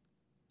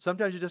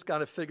 Sometimes you just got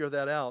to figure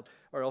that out,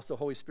 or else the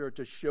Holy Spirit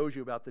just shows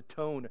you about the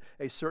tone,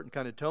 a certain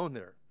kind of tone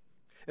there.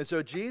 And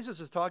so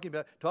Jesus is talking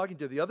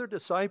to the other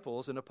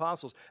disciples and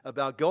apostles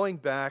about going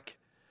back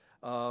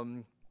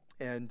and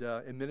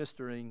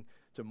ministering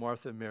to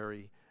Martha and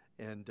Mary,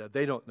 and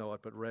they don't know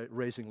it, but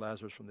raising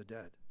Lazarus from the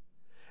dead.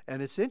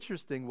 And it's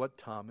interesting what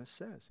Thomas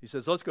says. He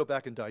says, let's go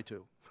back and die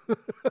too.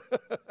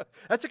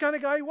 That's the kind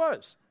of guy he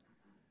was.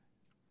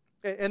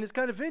 And it's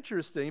kind of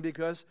interesting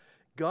because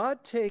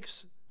God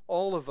takes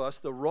all of us,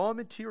 the raw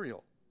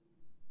material,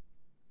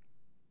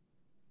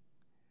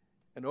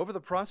 and over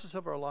the process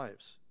of our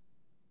lives,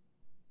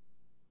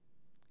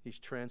 he's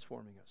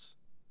transforming us.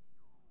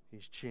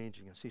 He's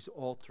changing us. He's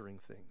altering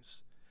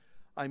things.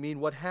 I mean,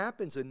 what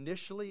happens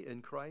initially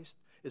in Christ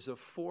is a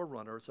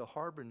forerunner, it's a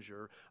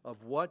harbinger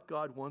of what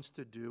God wants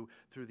to do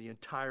through the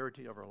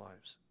entirety of our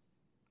lives.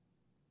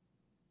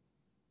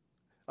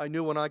 I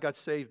knew when I got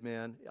saved,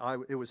 man,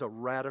 it was a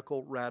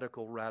radical,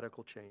 radical,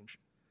 radical change.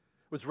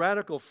 It was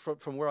radical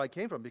from where I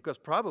came from, because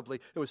probably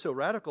it was so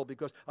radical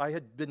because I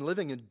had been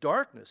living in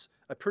darkness,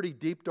 a pretty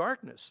deep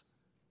darkness.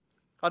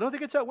 I don't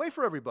think it's that way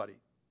for everybody.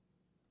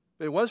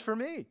 It was for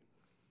me.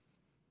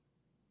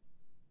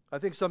 I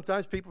think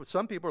sometimes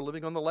some people are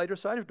living on the lighter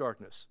side of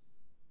darkness.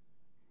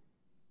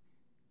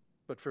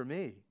 But for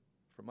me,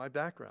 for my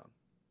background,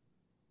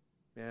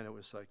 man, it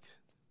was like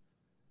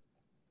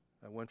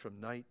I went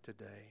from night to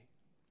day.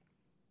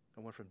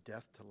 I went from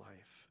death to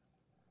life.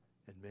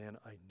 And man,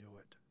 I knew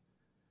it.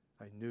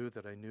 I knew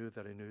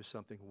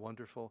something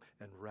wonderful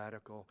and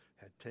radical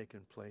had taken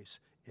place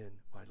in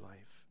my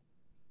life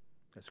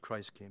as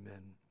Christ came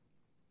in.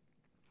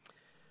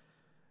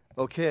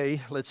 Okay,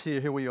 let's see,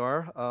 here we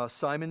are.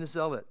 Simon the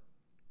Zealot.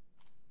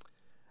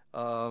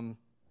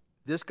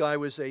 This guy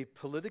was a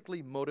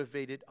politically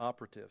motivated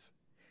operative.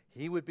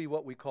 He would be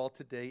what we call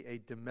today a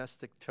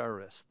domestic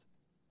terrorist.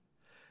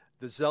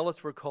 The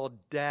Zealots were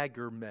called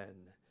dagger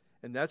men.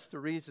 And that's the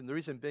reason. The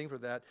reason being for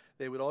that,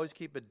 they would always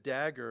keep a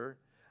dagger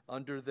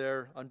under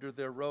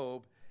their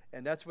robe,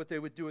 and that's what they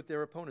would do with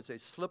their opponents.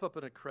 They'd slip up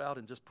in a crowd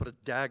and just put a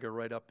dagger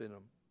right up in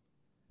them.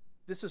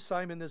 This is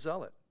Simon the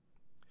Zealot,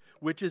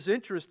 which is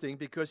interesting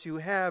because you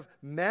have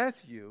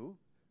Matthew,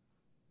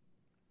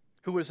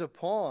 who is a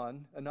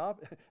pawn,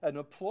 an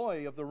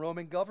employee of the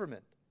Roman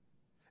government.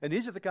 And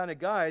these are the kind of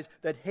guys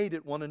that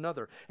hated one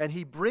another. And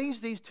he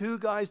brings these two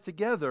guys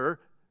together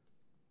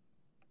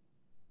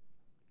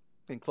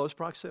in close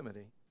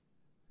proximity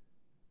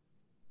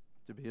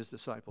to be his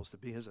disciples, to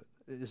be his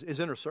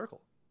inner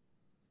circle,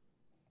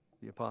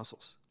 the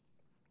apostles.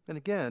 And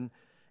again,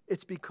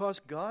 it's because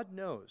God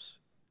knows.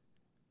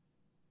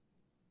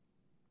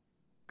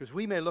 Because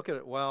we may look at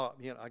it, well,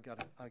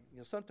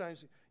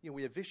 sometimes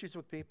we have issues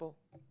with people.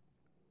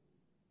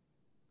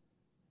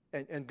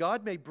 And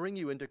God may bring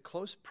you into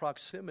close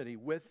proximity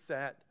with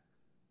that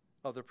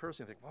other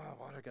person. You think, wow,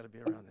 why do I got to be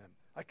around them?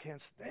 I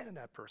can't stand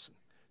that person.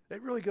 They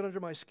really get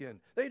under my skin.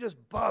 They just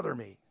bother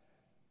me.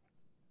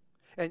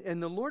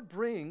 And the Lord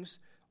brings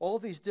all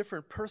these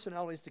different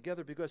personalities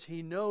together because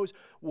he knows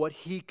what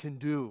he can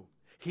do.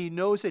 He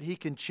knows that he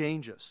can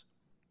change us.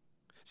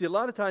 See, a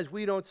lot of times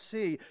we don't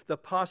see the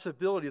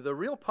possibility, the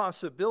real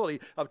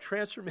possibility of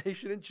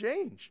transformation and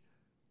change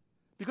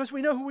because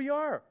we know who we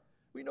are.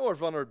 We know our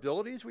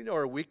vulnerabilities. We know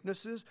our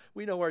weaknesses.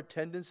 We know our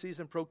tendencies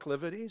and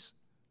proclivities.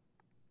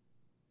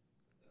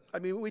 I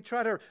mean, we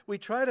try to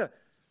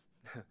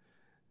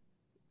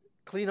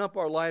clean up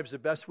our lives the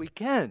best we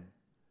can.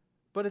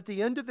 But at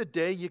the end of the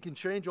day, you can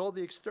change all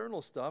the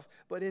external stuff,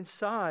 but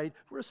inside,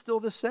 we're still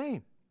the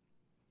same.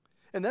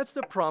 And that's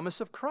the promise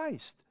of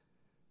Christ,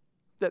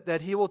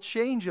 that he will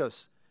change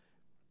us.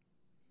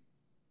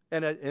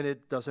 And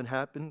it doesn't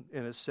happen,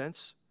 in a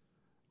sense,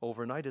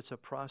 overnight. It's a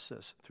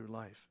process through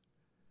life.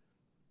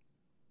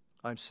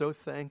 I'm so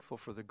thankful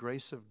for the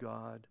grace of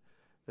God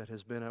that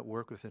has been at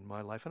work within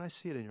my life, and I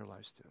see it in your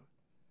lives too.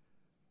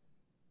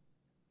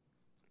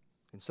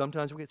 And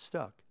sometimes we get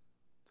stuck.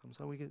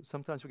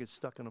 Sometimes we get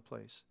stuck in a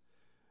place.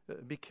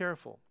 Be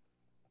careful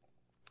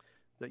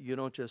that you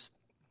don't just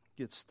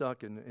get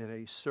stuck in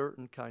a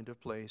certain kind of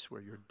place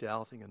where you're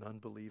doubting and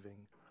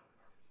unbelieving,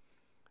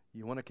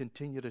 you want to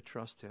continue to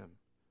trust him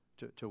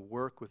to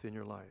work within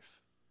your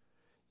life.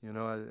 You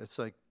know, it's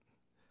like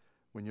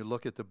when you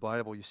look at the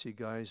Bible, you see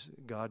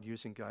God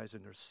using guys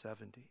in their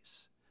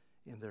 70s,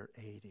 in their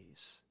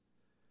 80s.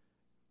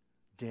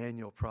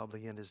 Daniel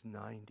probably in his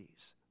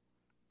 90s.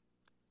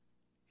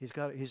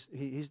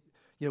 He's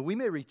you know, we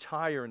may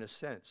retire in a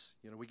sense.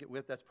 You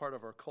know, that's part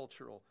of our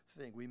cultural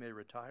thing. We may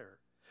retire.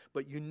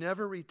 But you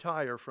never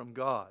retire from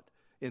God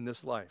in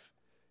this life.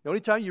 The only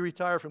time you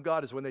retire from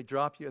God is when they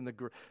drop you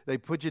they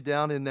put you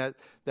down in that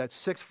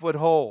 6-foot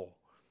hole.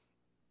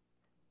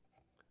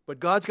 But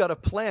God's got a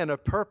plan, a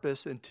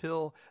purpose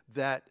until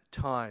that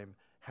time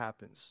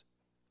happens.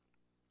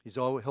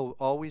 He'll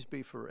always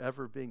be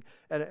forever being.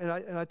 And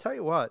I tell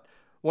you what,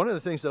 one of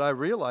the things that I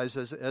realized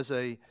as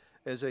a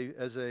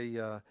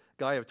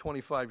guy of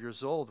 25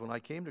 years old when I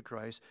came to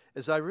Christ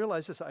is I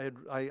realized this.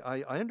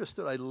 I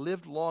understood. I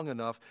lived long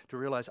enough to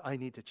realize I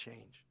need to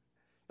change.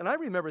 And I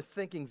remember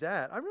thinking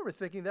that. I remember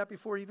thinking that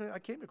before even I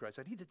came to Christ.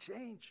 I need to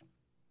change.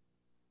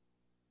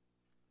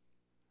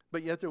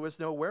 But yet there was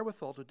no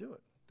wherewithal to do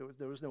it.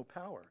 There was no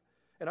power.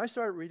 And I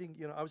started reading,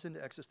 you know, I was into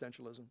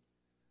existentialism.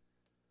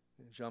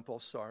 Jean-Paul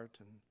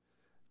Sartre and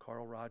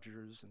Carl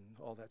Rogers and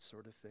all that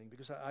sort of thing.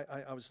 Because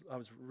I was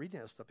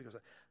reading that stuff because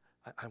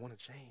I want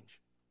to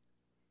change.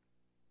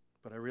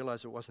 But I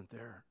realized it wasn't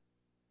there.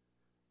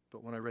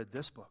 But when I read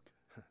this book,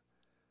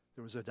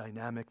 there was a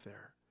dynamic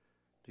there.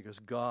 Because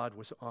God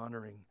was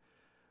honoring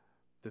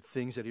the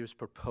things that he was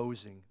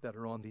proposing that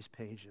are on these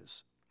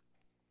pages.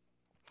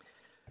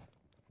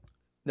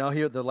 Now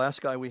here, the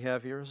last guy we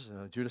have here is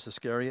Judas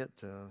Iscariot.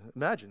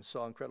 Imagine,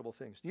 saw incredible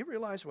things. Do you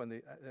realize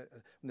when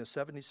the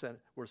 70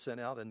 were sent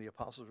out and the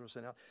apostles were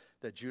sent out,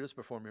 that Judas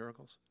performed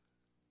miracles?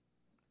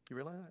 You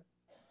realize that?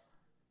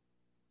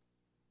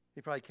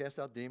 He probably cast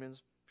out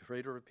demons,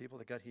 prayed over people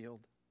that got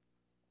healed.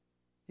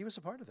 He was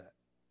a part of that.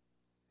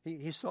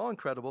 He saw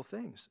incredible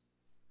things.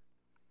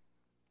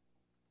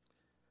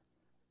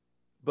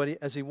 But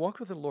as he walked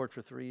with the Lord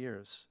for 3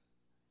 years,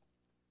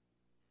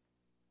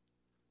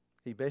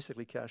 he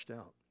basically cashed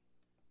out.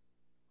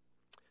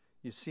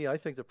 You see, I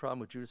think the problem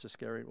with Judas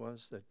Iscariot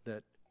was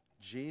that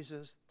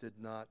Jesus did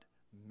not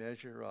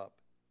measure up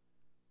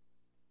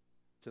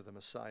to the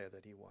Messiah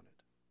that he wanted.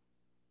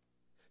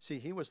 See,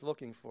 he was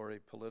looking for a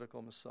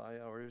political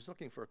Messiah, or he was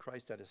looking for a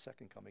Christ at his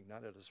second coming,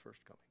 not at his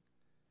first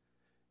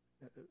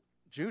coming.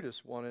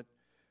 Judas wanted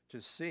to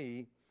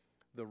see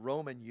the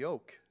Roman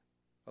yoke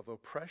of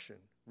oppression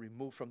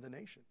removed from the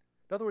nation.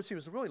 In other words, he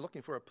was really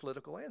looking for a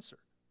political answer.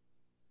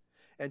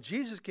 And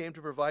Jesus came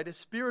to provide a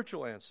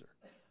spiritual answer.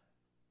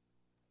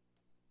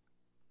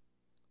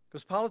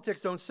 Because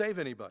politics don't save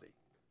anybody.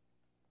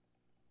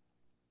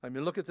 I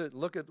mean, look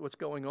at what's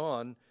going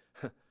on,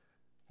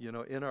 you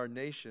know, in our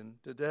nation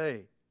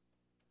today.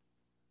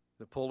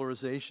 The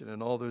polarization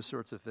and all those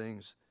sorts of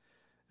things.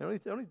 And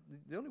the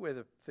only way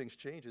that things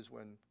change is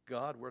when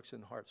God works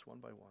in hearts one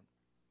by one.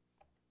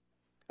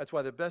 That's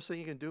why the best thing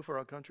you can do for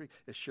our country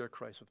is share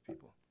Christ with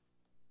people.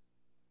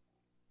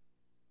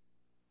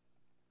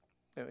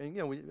 And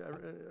you know,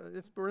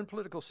 we're in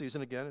political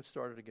season again. It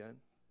started again.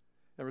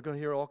 And we're going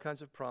to hear all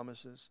kinds of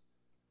promises.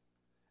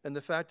 And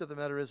the fact of the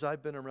matter is,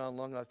 I've been around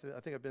long. I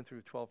think I've been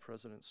through 12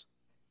 presidents.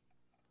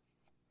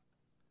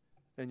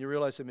 And you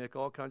realize they make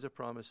all kinds of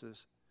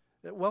promises.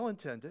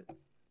 Well-intended,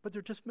 but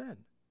they're just men.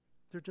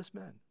 They're just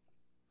men.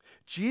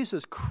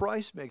 Jesus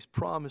Christ makes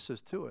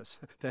promises to us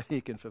that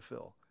he can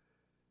fulfill,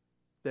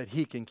 that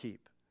he can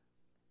keep.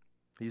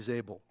 He's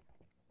able.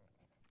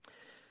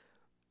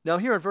 Now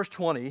here in verse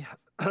 20,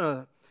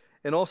 and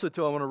also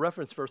I want to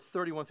reference verse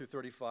 31 through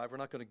 35. We're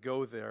not going to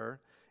go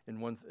there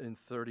in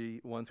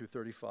 31 through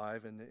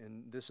 35,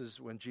 and this is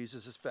when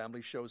Jesus'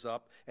 family shows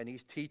up, and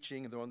he's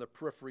teaching, and they're on the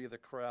periphery of the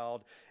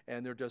crowd,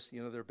 and they're just,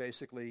 you know, they're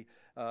basically,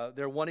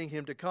 they're wanting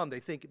him to come. They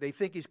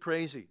think he's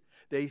crazy.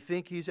 They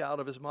think he's out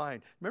of his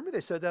mind. Remember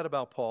they said that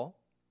about Paul?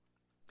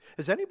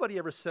 Has anybody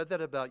ever said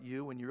that about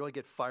you when you really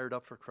get fired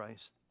up for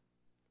Christ?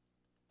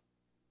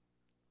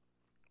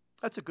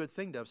 That's a good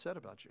thing to have said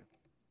about you.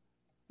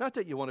 Not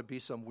that you want to be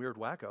some weird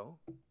wacko.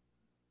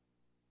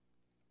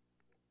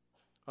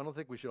 I don't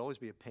think we should always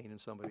be a pain in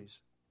somebody's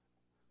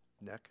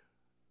neck.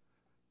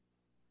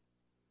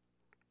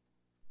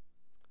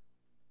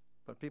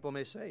 But people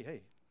may say,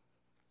 hey,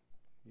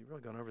 you've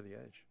really gone over the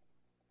edge.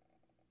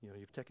 You know,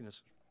 you've taken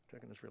this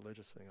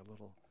religious thing a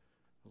little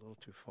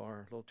too far,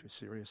 a little too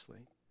seriously.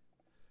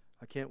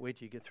 I can't wait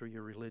till you get through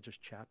your religious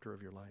chapter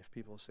of your life.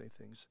 People say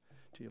things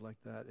to you like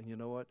that. And you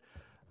know what?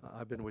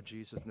 I've been with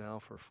Jesus now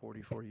for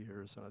 44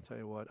 years, and I'll tell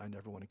you what, I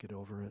never want to get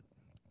over it.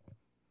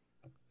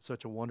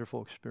 Such a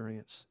wonderful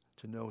experience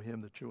to know him,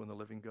 the true and the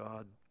living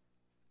God.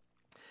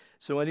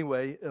 So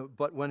anyway,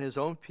 but when his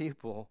own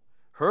people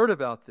heard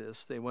about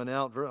this, they went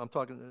out,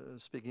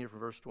 speaking here from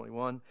verse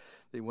 21,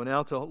 they went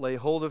out to lay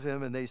hold of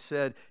him, and they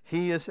said,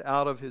 he is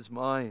out of his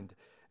mind.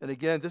 And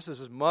again, this is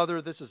his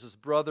mother, this is his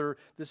brother,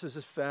 this is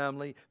his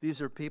family.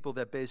 These are people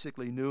that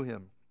basically knew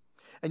him.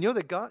 And you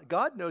know that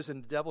God knows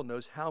and the devil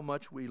knows how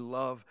much we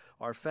love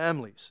our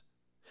families.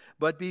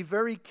 But be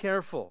very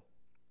careful,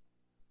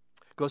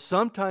 because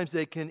sometimes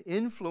they can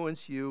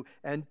influence you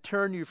and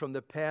turn you from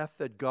the path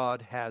that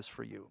God has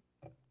for you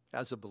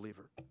as a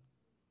believer.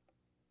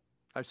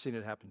 I've seen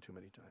it happen too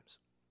many times.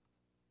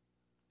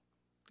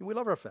 We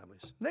love our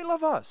families, and they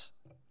love us.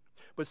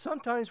 But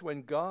sometimes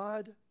when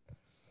God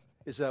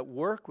is at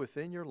work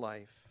within your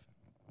life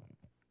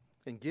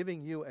and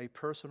giving you a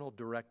personal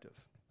directive,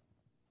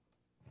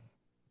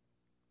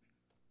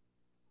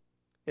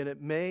 and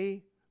it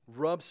may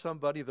rub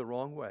somebody the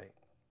wrong way,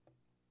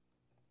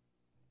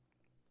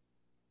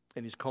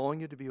 and he's calling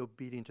you to be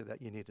obedient to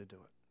that, you need to do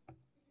it.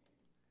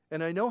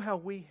 And I know how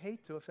we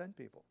hate to offend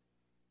people.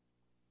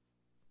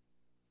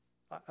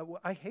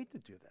 I hate to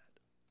do that.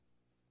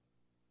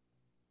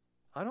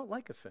 I don't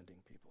like offending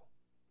people.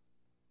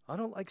 I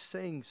don't like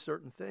saying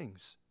certain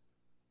things.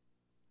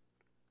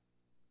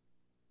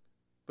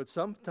 But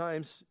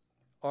sometimes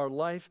our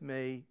life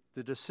the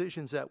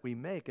decisions that we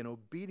make in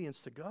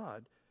obedience to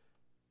God,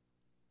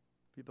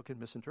 people can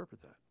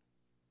misinterpret that,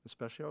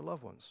 especially our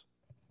loved ones.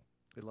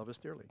 They love us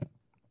dearly.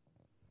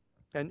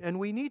 And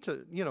we need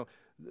to,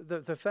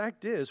 the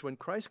fact is, when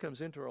Christ comes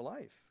into our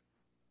life,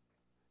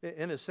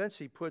 in a sense,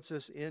 he puts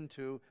us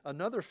into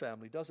another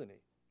family, doesn't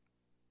he?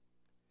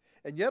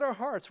 And yet our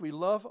hearts, we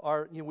love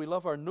our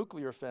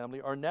nuclear family,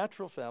 our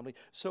natural family,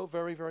 so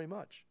very, very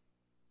much.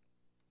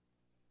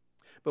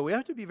 But we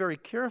have to be very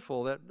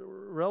careful that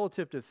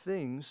relative to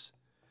things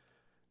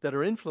that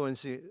are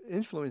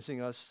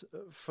influencing us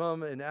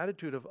from an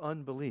attitude of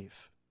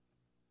unbelief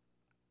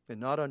and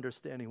not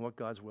understanding what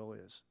God's will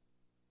is.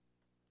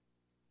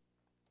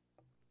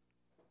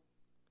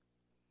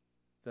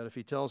 That if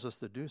he tells us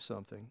to do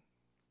something,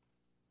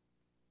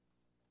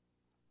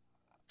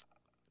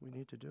 we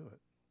need to do it.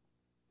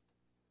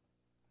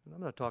 And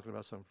I'm not talking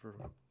about some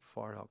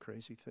far out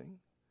crazy thing.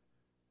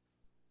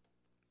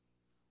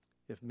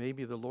 If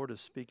maybe the Lord is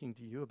speaking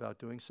to you about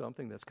doing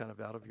something that's kind of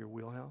out of your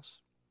wheelhouse,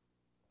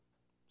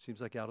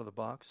 seems like out of the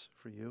box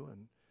for you,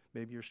 and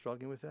maybe you're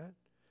struggling with that,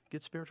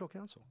 get spiritual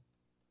counsel.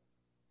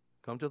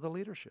 Come to the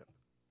leadership.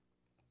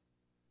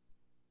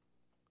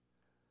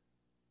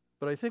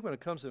 But I think when it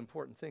comes to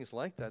important things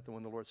like that,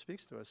 when the Lord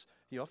speaks to us,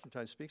 he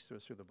oftentimes speaks to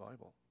us through the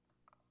Bible,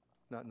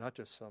 not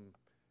just some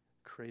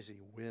crazy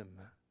whim.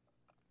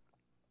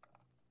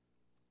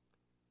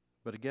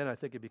 But again, I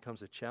think it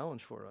becomes a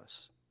challenge for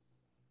us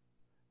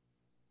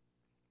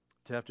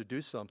to have to do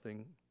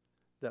something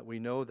that we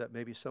know that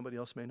maybe somebody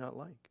else may not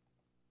like.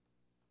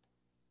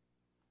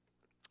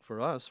 For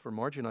us, for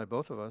Margie and I,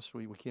 both of us,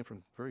 we came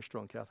from very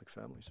strong Catholic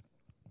families.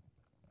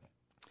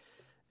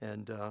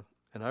 And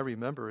I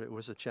remember it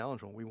was a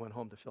challenge when we went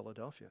home to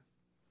Philadelphia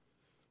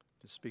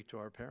to speak to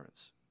our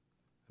parents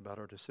about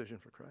our decision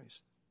for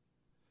Christ.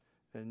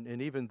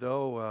 And even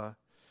though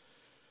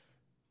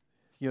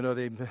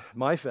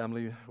my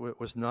family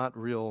was not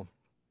real,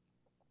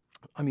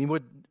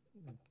 would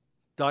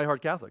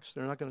diehard Catholics.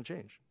 They're not going to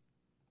change.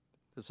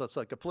 It's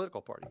like a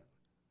political party.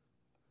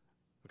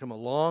 We come a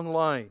long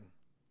line,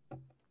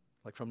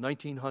 like from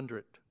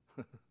 1900,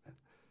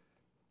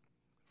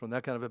 from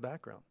that kind of a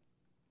background.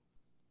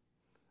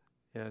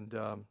 And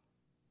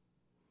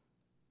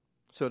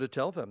so to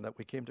tell them that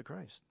we came to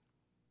Christ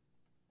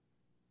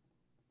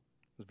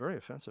was very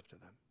offensive to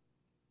them.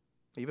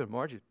 Even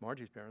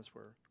Margie's parents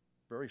were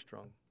very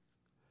strong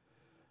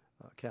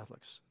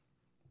Catholics.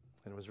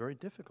 And it was very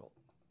difficult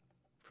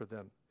for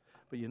them.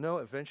 But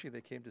eventually they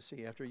came to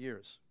see, after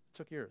years, it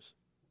took years,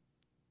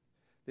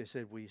 they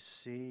said, we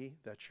see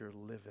that you're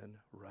living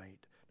right.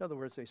 In other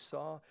words, they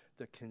saw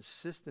the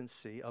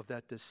consistency of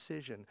that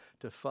decision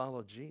to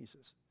follow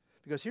Jesus.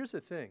 Because here's the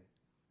thing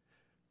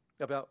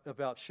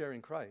about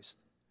sharing Christ.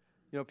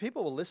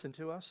 People will listen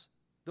to us.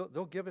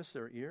 They'll give us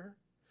their ear.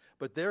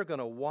 But they're going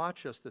to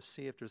watch us to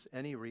see if there's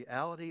any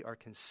reality or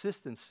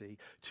consistency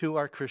to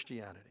our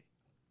Christianity.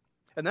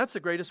 And that's the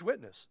greatest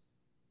witness.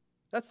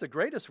 That's the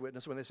greatest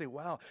witness when they say,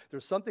 wow,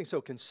 there's something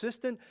so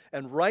consistent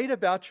and right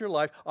about your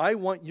life. I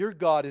want your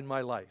God in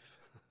my life.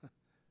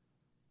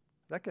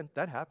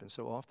 That happens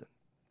so often.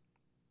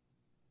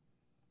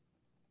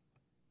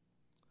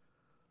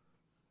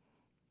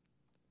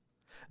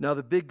 Now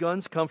the big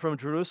guns come from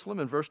Jerusalem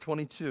in verse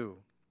 22.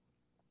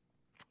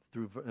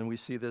 And we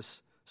see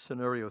this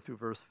scenario through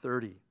verse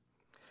 30.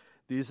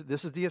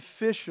 This is the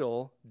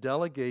official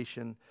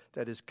delegation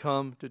that has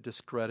come to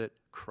discredit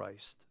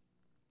Christ.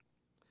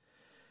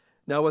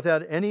 Now,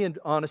 without any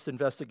honest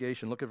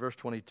investigation, look at verse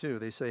 22.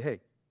 They say,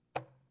 hey,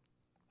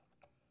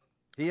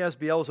 he has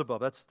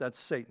Beelzebub. That's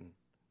Satan,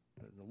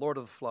 the Lord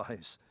of the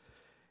Flies.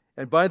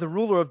 And by the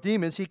ruler of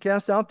demons, he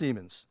casts out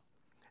demons.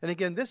 And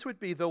again, this would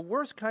be the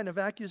worst kind of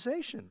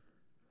accusation.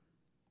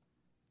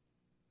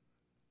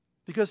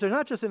 Because they're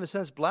not just, in a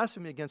sense,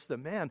 blaspheming against the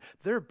man.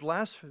 They're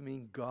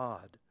blaspheming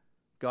God.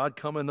 God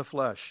come in the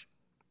flesh.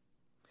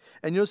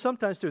 And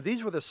sometimes, too,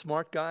 these were the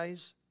smart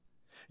guys.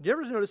 Do you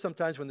ever notice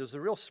sometimes when there's the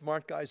real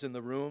smart guys in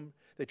the room,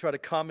 they try to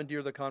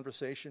commandeer the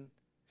conversation?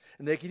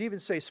 And they can even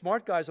say,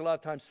 smart guys a lot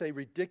of times say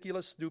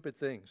ridiculous, stupid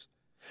things.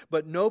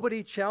 But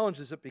nobody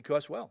challenges it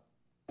because, well,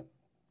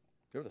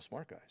 they're the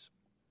smart guys.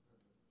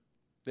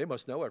 They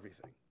must know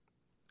everything.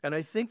 And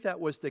I think that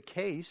was the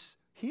case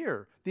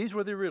here. These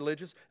were the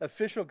religious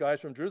official guys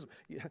from Jerusalem.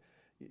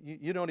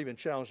 You don't even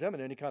challenge them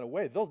in any kind of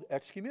way. They'll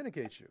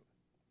excommunicate you.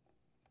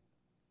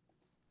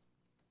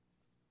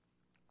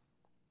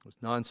 It was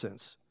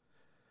nonsense.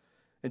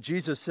 And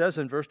Jesus says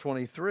in verse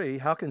 23,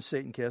 how can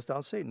Satan cast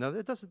out Satan? Now,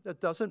 that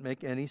doesn't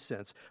make any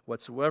sense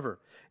whatsoever.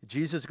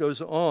 Jesus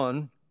goes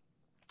on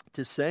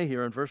to say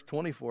here in verse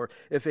 24,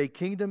 if a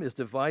kingdom is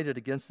divided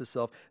against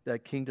itself,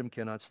 that kingdom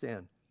cannot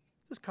stand.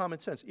 This is common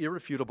sense,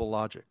 irrefutable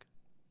logic.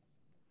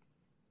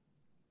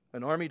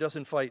 An army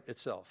doesn't fight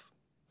itself.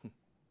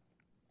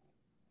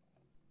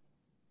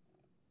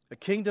 A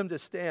kingdom to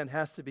stand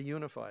has to be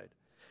unified.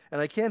 And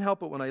I can't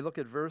help it when I look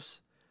at verse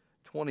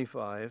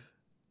 25,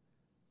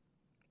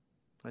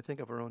 I think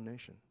of our own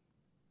nation.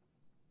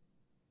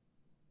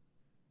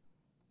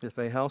 If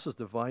a house is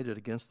divided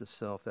against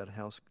itself, that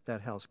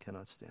house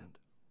cannot stand.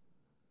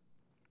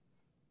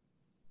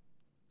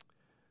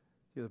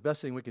 The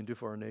best thing we can do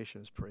for our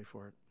nation is pray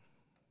for it.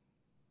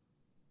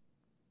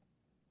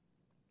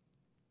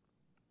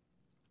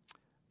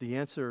 The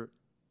answer,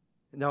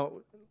 now,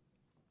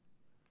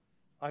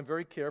 I'm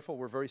very careful.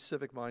 We're very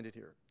civic-minded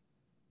here.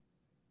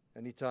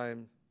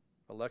 Anytime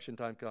election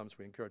time comes,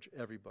 we encourage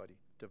everybody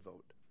to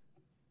vote.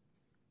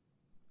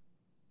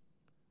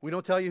 We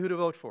don't tell you who to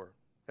vote for.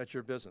 That's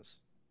your business.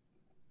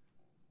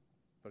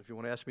 But if you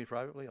want to ask me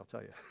privately, I'll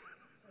tell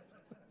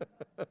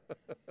you.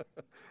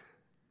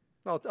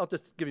 I'll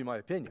just give you my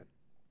opinion.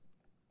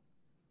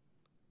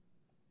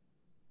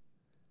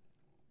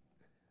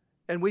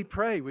 And we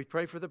pray. We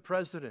pray for the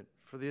president,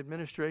 for the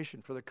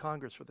administration, for the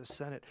Congress, for the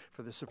Senate,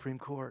 for the Supreme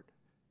Court.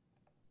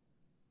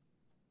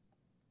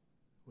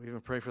 We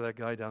even pray for that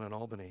guy down in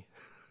Albany.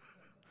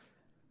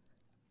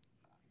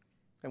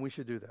 And we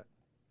should do that.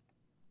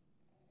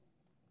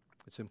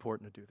 It's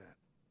important to do that.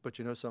 But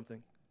you know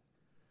something?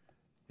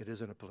 It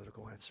isn't a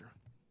political answer.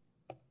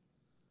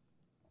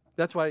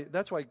 That's why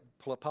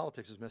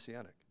politics is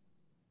messianic.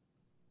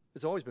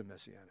 It's always been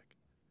messianic.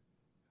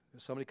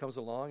 Somebody comes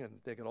along and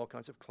they get all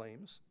kinds of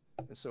claims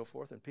and so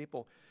forth, and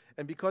people,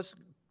 and because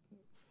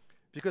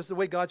the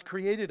way God's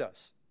created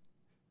us,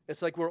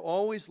 it's like we're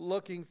always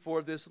looking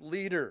for this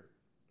leader.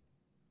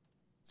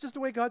 It's just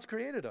the way God's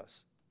created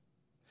us.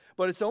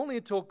 But it's only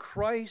until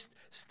Christ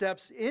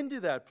steps into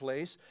that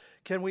place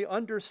can we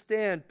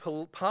understand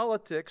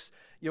politics,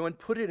 and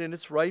put it in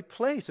its right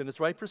place, in its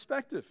right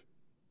perspective.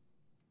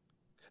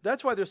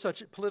 That's why there's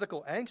such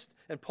political angst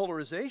and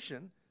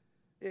polarization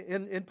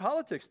in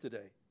politics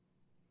today.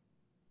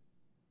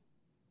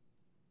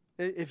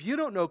 If you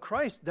don't know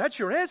Christ, that's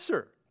your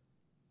answer.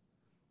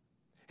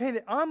 Hey,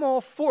 I'm all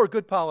for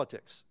good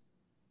politics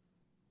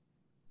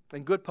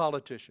and good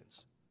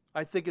politicians.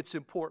 I think it's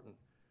important.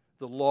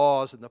 The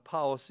laws and the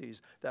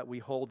policies that we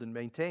hold and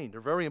maintain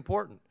are very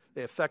important.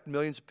 They affect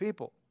millions of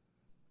people.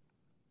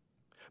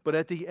 But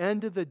at the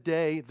end of the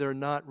day, they're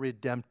not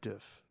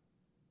redemptive.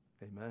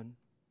 Amen.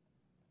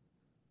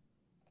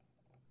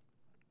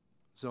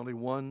 There's only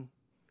one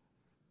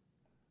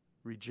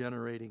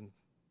regenerating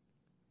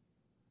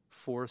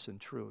force and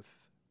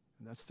truth,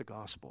 and that's the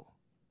gospel.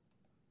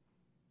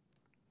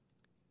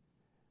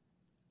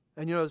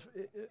 And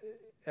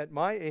at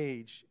my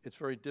age, it's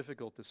very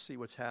difficult to see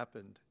what's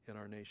happened in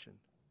our nation,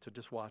 to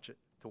just watch it,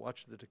 to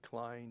watch the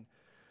decline,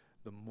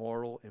 the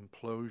moral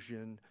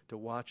implosion, to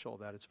watch all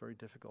that. It's very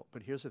difficult.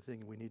 But here's the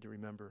thing we need to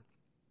remember.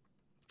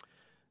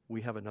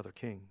 We have another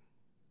king.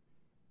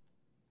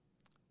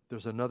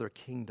 There's another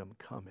kingdom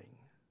coming.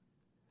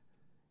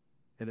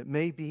 And it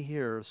may be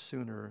here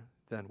sooner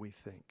than we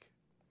think.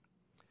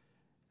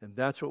 And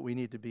that's what we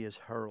need to be as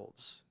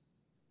heralds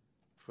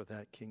for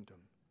that kingdom.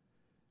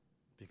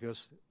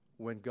 Because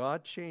when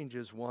God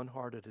changes one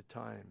heart at a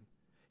time,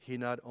 he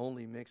not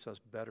only makes us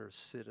better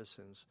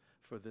citizens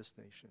for this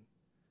nation,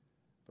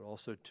 but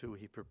also, too,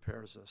 he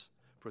prepares us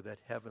for that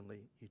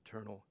heavenly,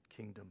 eternal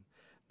kingdom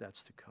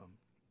that's to come.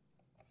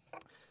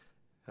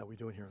 How are we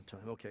doing here on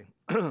time?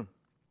 Okay.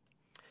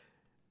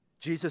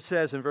 Jesus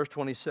says in verse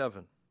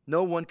 27,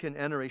 no one can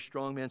enter a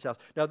strong man's house.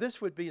 Now,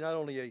 this would be not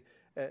only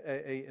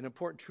an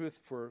important truth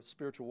for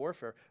spiritual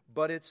warfare,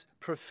 but it's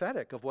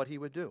prophetic of what he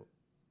would do.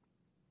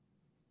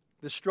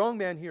 The strong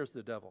man here is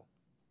the devil.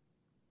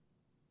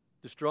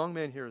 The strong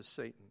man here is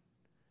Satan,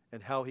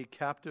 and how he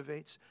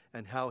captivates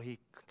and how he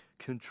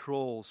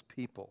controls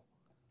people.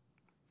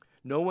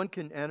 No one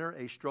can enter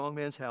a strong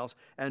man's house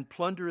and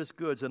plunder his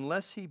goods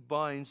unless he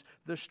binds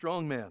the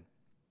strong man.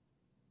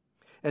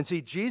 And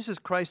see, Jesus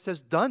Christ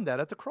has done that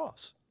at the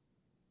cross.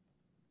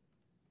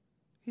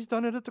 He's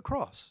done it at the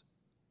cross.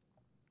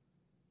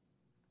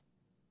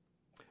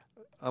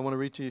 I want to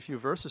read to you a few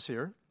verses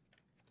here.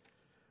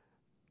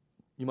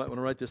 You might want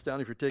to write this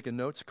down if you're taking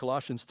notes.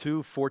 Colossians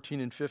 2,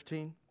 14 and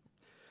 15.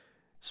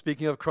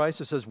 Speaking of Christ,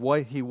 it says,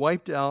 he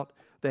wiped out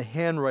the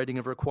handwriting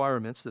of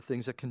requirements, the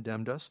things that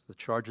condemned us, the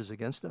charges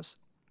against us,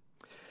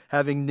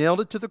 having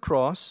nailed it to the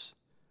cross,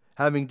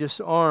 having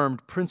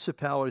disarmed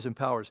principalities and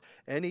powers.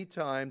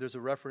 Anytime there's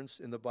a reference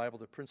in the Bible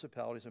to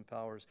principalities and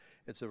powers,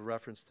 it's a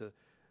reference to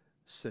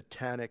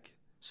satanic,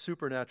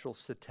 supernatural,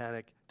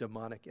 satanic,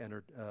 demonic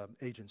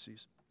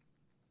agencies.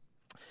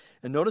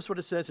 And notice what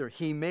it says here.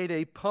 He made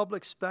a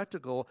public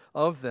spectacle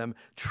of them,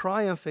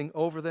 triumphing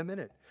over them in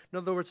it. In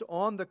other words,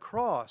 on the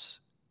cross,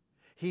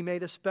 he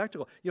made a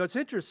spectacle. It's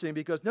interesting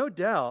because no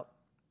doubt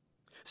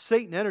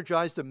Satan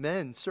energized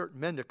certain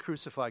men to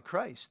crucify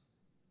Christ.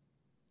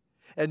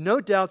 And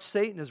no doubt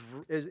Satan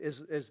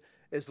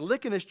is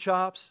licking his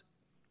chops,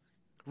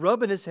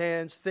 rubbing his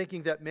hands,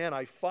 thinking that, man,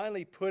 I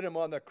finally put him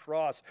on the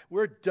cross.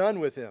 We're done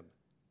with him.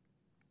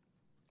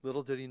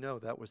 Little did he know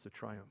that was the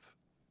triumph.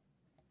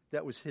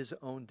 That was his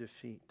own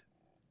defeat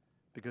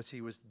because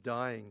he was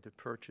dying to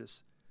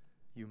purchase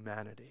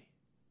humanity.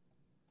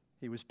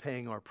 He was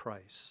paying our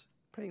price,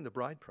 paying the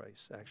bride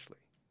price, actually.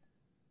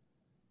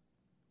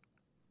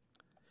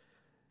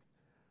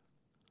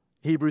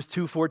 Hebrews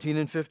 2:14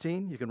 and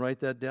 15, you can write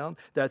that down,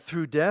 that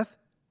through death,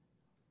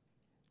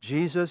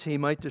 Jesus, he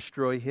might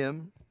destroy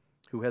him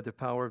who had the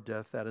power of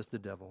death, that is the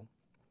devil,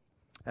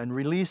 and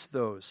release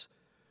those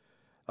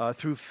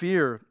through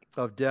fear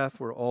of death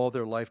were all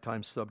their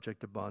lifetime subject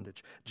to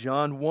bondage.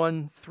 John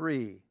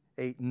 1:3,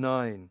 8,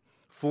 9.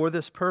 For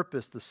this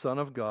purpose the Son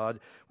of God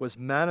was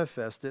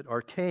manifested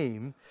or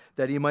came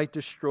that he might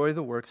destroy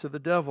the works of the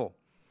devil.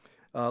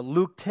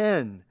 Luke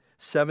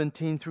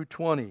 10:17 through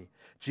 20.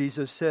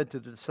 Jesus said to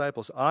the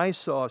disciples, I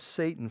saw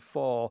Satan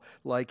fall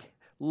like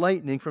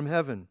lightning from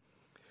heaven.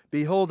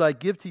 Behold, I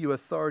give to you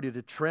authority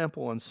to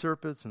trample on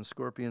serpents and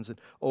scorpions and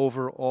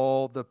over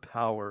all the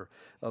power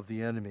of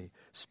the enemy,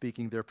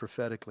 speaking there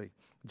prophetically.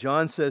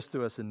 John says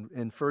to us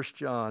in 1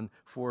 John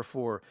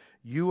 4:4,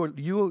 you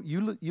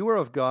are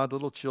of God,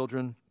 little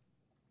children,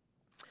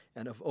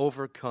 and have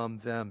overcome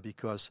them,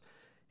 because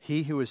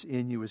he who is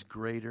in you is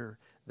greater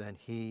than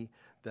he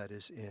that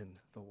is in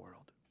the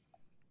world.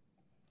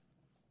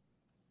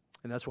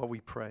 And that's why we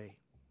pray.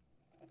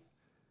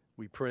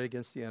 We pray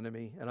against the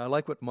enemy. And I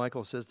like what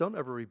Michael says, don't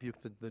ever rebuke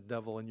the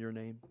devil in your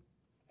name.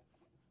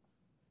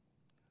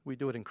 We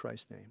do it in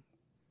Christ's name.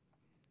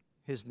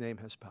 His name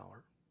has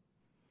power.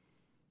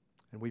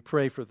 And we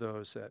pray for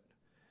those that,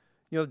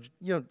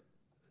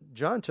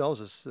 John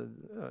tells us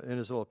in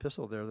his little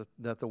epistle there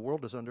that the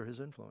world is under his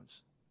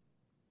influence,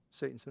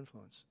 Satan's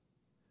influence.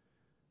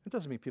 It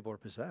doesn't mean people are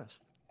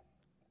possessed,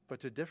 but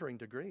to differing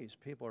degrees,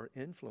 people are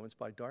influenced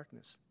by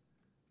darkness,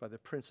 by the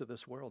prince of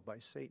this world, by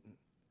Satan.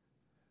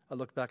 I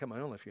look back at my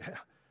own life,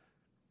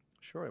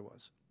 sure I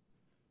was.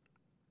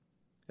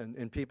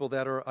 And people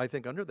that are, I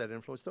think, under that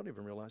influence don't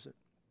even realize it.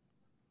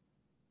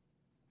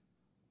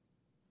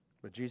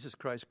 But Jesus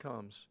Christ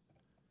comes,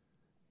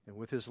 and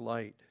with his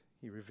light,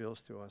 he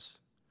reveals to us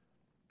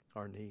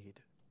our need.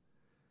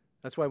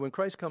 That's why when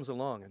Christ comes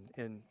along,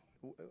 and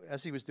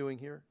as he was doing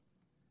here,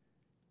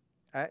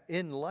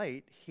 in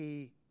light,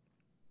 he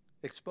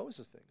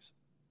exposes things.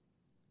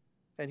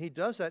 And he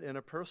does that in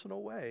a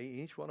personal way,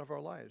 each one of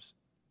our lives,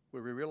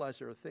 where we realize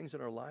there are things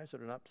in our lives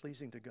that are not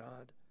pleasing to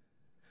God.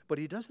 But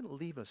he doesn't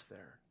leave us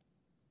there.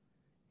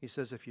 He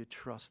says, if you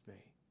trust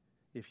me,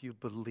 if you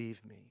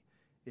believe me,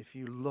 if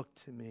you look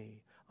to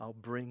me, I'll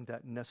bring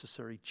that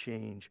necessary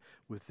change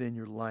within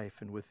your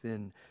life and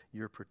within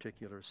your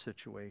particular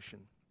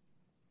situation.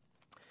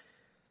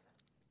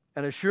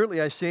 And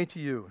assuredly I say to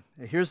you,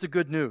 and here's the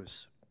good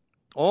news,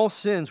 all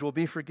sins will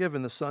be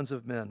forgiven the sons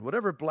of men,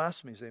 whatever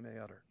blasphemies they may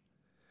utter.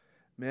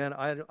 Man,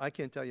 I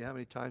can't tell you how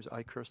many times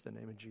I cursed the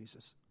name of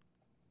Jesus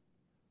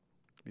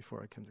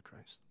before I came to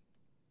Christ.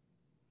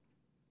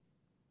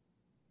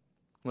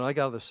 When I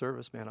got out of the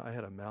service, man, I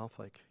had a mouth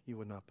like you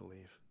would not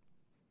believe.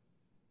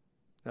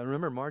 I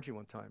remember Margie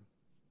one time,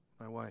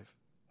 my wife,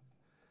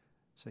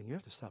 saying, you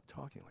have to stop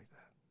talking like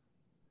that.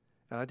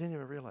 And I didn't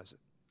even realize it.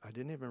 I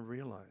didn't even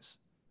realize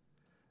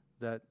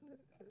that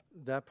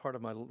part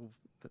of my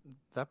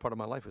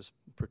life was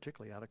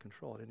particularly out of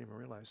control. I didn't even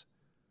realize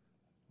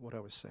what I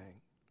was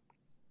saying,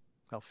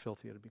 how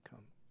filthy it had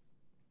become.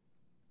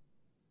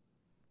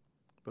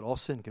 But all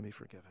sin can be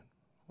forgiven.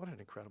 What an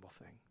incredible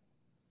thing.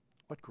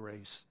 What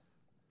grace.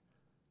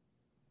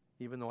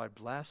 Even though I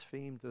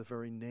blasphemed the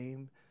very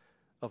name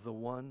of the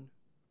one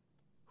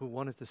who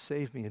wanted to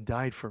save me and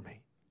died for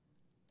me.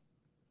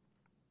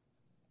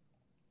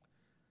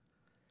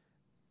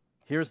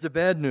 Here's the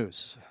bad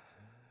news.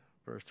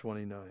 Verse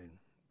 29.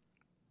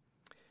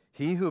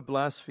 He who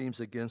blasphemes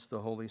against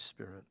the Holy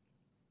Spirit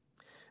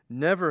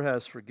never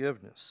has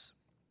forgiveness,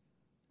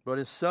 but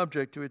is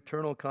subject to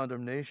eternal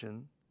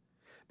condemnation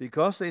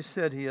because they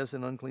said he has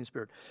an unclean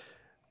spirit.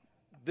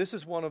 This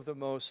is one of the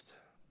most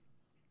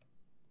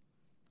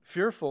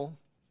fearful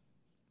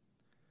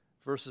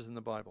verses in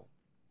the Bible.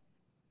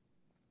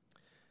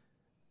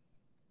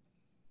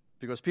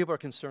 Because people are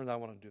concerned, I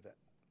want to do that.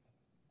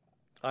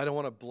 I don't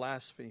want to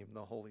blaspheme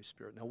the Holy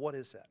Spirit. Now, what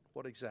is that?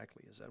 What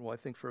exactly is that? Well, I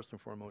think first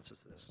and foremost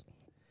is this.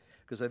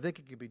 Because I think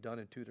it can be done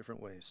in two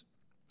different ways.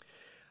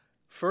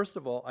 First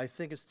of all, I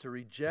think it's to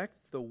reject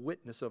the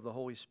witness of the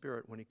Holy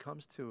Spirit when he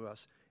comes to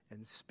us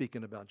and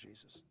speaking about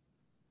Jesus.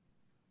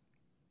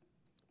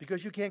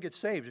 because you can't get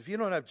saved. If you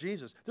don't have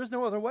Jesus, there's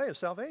no other way of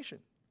salvation.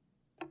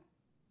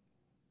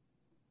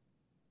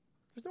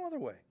 There's no other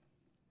way.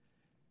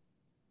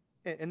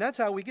 And that's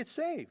how we get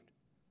saved.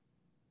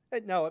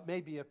 And now, it may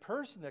be a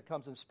person that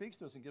comes and speaks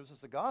to us and gives us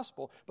the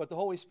gospel, but the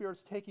Holy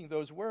Spirit's taking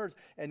those words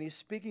and he's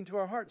speaking to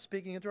our heart,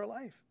 speaking into our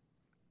life.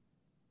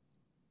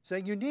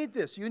 Saying, you need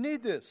this, you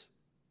need this.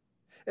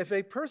 If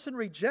a person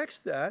rejects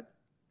that,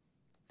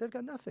 they've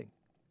got nothing.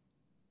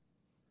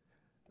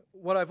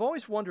 What I've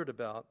always wondered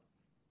about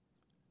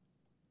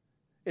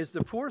is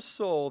the poor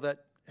soul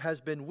that has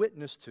been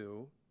witnessed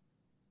to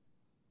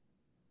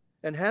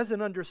and has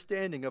an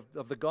understanding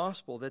of the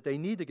gospel that they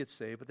need to get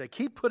saved, but they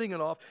keep putting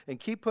it off and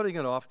keep putting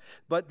it off,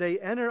 but they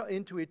enter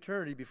into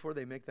eternity before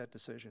they make that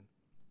decision.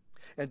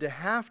 And to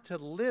have to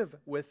live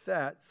with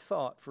that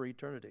thought for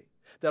eternity,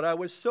 that I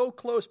was so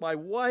close, my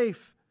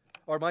wife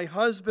or my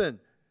husband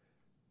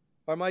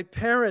or my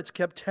parents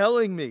kept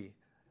telling me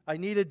I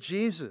needed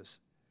Jesus.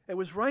 It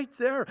was right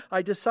there.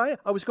 I decided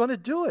I was going to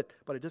do it,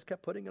 but I just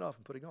kept putting it off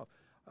and putting it off.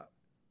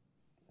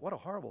 What a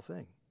horrible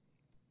thing.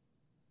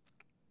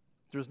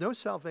 There's no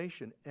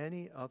salvation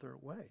any other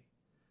way.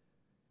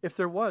 If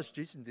there was,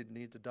 Jesus didn't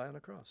need to die on a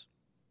cross.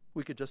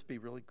 We could just be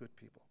really good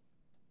people.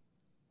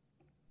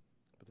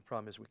 But the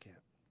problem is we can't.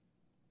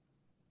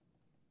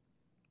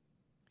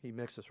 He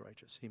makes us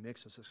righteous. He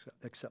makes us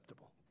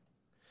acceptable.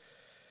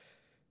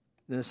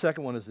 Then the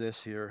second one is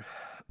this here.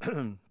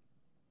 And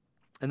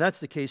that's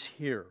the case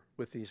here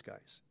with these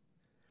guys.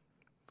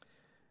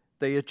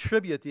 They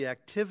attribute the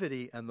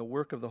activity and the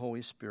work of the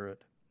Holy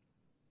Spirit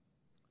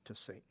to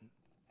Satan.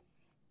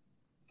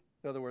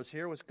 In other words,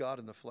 here was God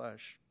in the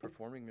flesh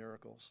performing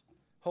miracles.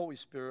 Holy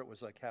Spirit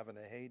was like having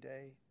a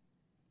heyday.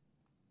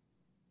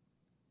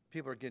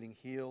 People are getting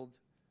healed.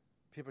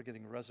 People are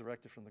getting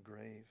resurrected from the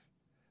grave.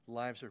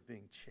 Lives are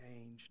being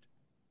changed.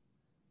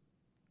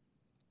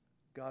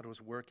 God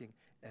was working,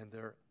 and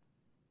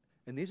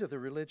these are the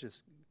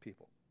religious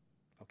people,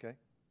 okay?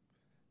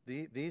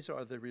 These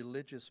are the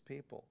religious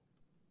people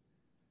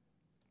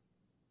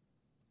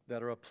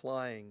that are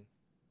applying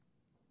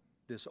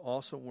this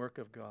awesome work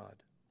of God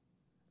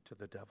to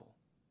the devil.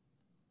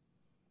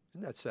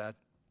 Isn't that sad?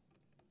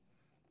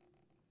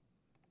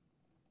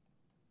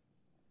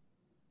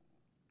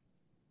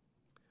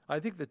 I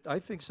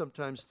think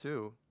sometimes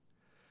too,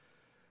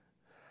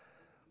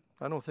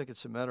 I don't think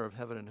it's a matter of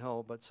heaven and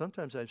hell, but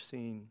sometimes I've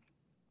seen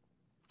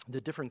the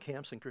different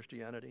camps in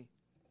Christianity.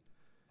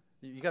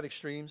 You got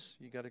extremes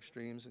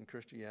in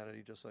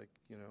Christianity, just like,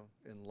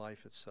 in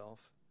life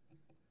itself.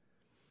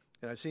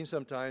 And I've seen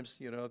sometimes,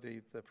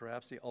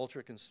 perhaps the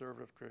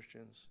ultra-conservative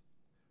Christians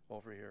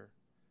over here,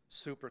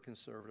 super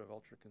conservative,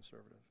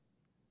 ultra-conservative.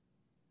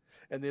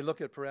 And they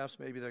look at perhaps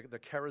maybe the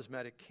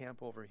charismatic camp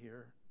over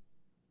here.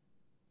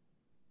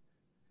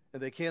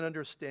 And they can't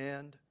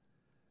understand,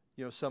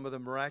 some of the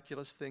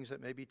miraculous things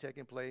that may be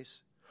taking place.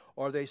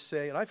 Or they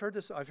say, and I've heard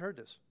this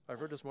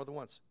more than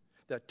once,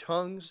 that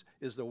tongues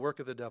is the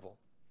work of the devil.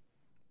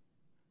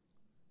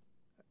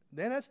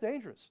 Then that's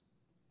dangerous.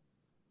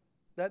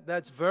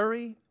 That's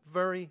very,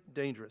 very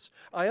dangerous.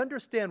 I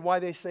understand why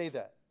they say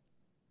that.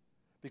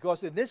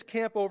 Because in this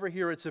camp over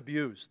here, it's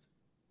abused.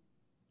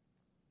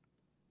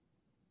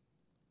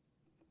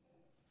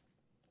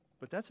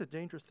 But that's a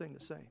dangerous thing to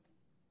say.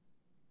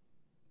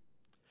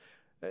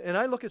 And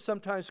I look at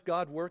sometimes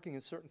God working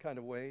in certain kind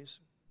of ways,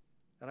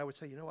 and I would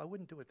say, I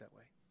wouldn't do it that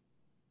way.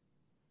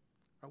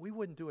 Or we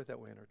wouldn't do it that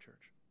way in our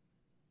church.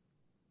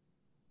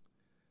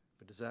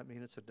 But does that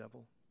mean it's a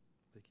devil?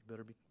 I think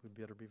we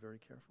better be very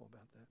careful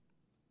about that.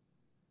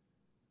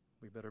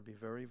 We better be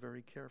very,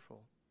 very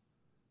careful.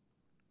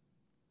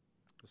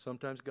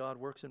 Sometimes God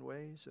works in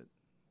ways that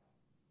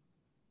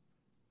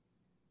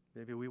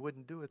maybe we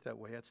wouldn't do it that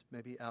way. That's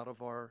maybe out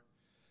of our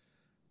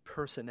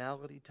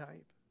personality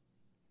type.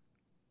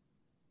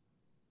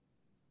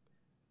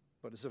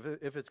 But if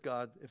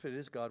it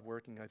is God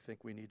working, I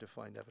think we need to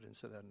find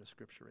evidence of that in the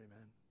Scripture.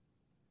 Amen.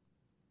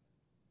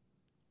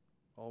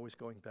 Always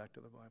going back to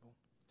the Bible.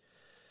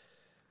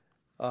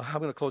 I'm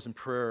going to close in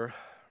prayer.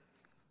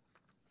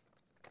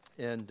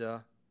 And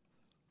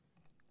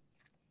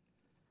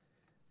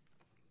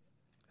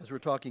as we're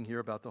talking here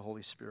about the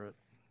Holy Spirit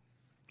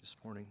this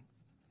morning,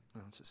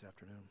 it's this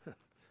afternoon.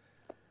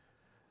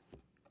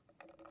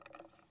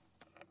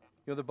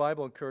 The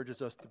Bible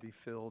encourages us to be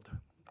filled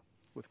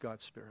with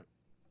God's Spirit.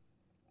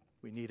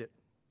 We need it.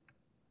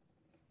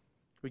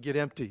 We get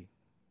empty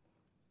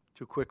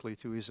too quickly,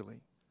 too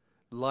easily.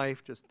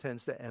 Life just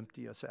tends to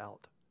empty us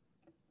out.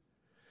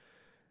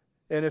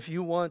 And if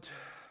you want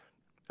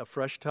a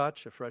fresh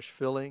touch, a fresh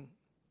filling,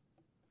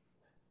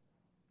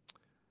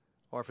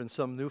 or if in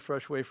some new,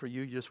 fresh way for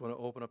you, you just want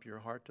to open up your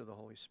heart to the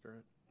Holy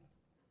Spirit,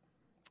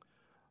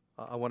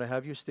 I want to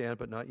have you stand,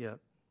 but not yet.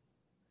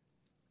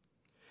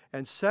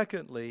 And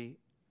secondly,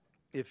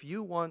 if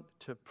you want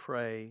to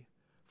pray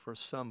for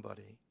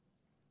somebody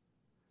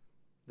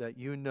that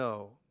you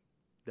know,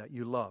 that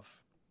you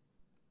love,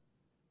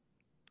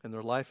 and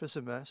their life is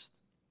a mess,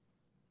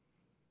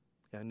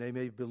 and they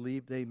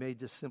may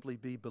just simply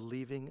be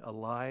believing a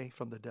lie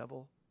from the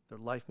devil Their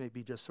life may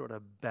be just sort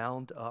of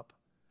bound up.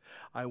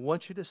 I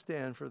want you to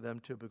stand for them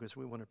too, because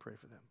we want to pray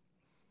for them.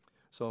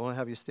 So I want to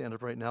have you stand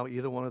up right now,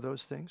 either one of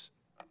those things.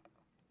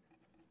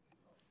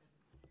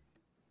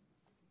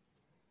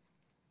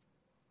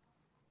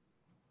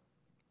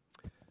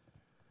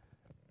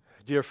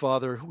 Dear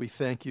Father, we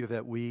thank you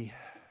that we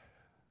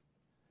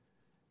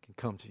can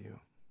come to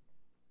you.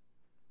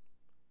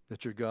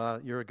 That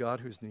you're a God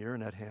who's near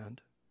and at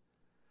hand.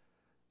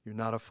 You're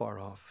not afar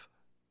off.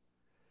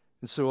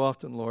 And so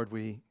often, Lord,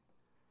 we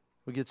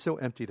get so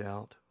emptied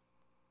out.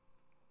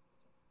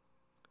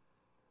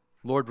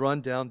 Lord,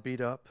 run down, beat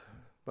up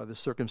by the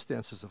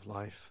circumstances of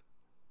life.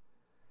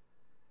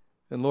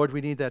 And Lord,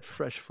 we need that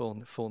fresh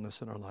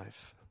fullness in our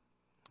life.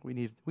 We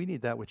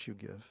need that which you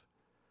give.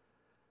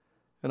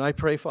 And I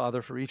pray,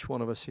 Father, for each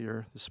one of us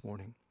here this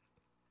morning.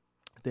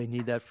 They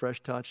need that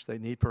fresh touch. They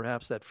need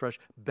perhaps that fresh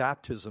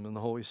baptism in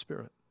the Holy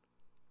Spirit.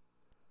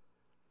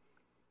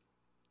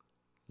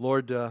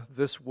 Lord,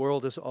 this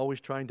world is always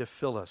trying to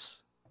fill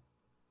us,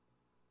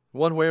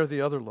 one way or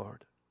the other,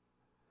 Lord.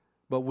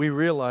 But we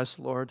realize,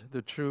 Lord,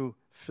 the true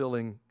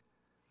filling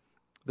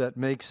that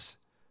makes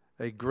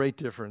a great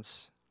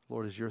difference,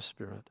 Lord, is your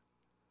Spirit.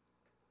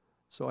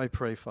 So I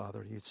pray,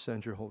 Father, you'd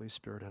send your Holy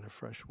Spirit in a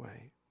fresh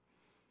way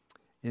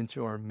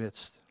into our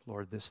midst,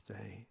 Lord, this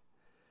day.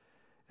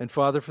 And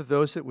Father, for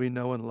those that we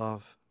know and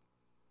love,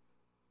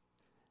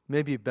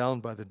 may be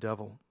bound by the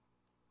devil,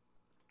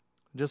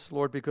 just,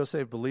 Lord, because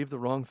they've believed the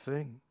wrong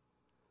thing.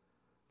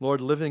 Lord,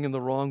 living in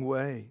the wrong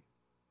way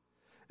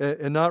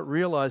and not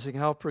realizing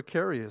how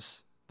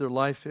precarious their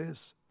life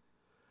is.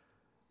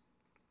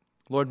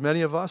 Lord,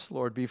 many of us,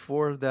 Lord,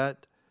 before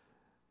that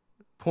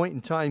point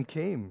in time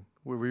came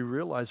where we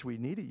realized we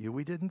needed you,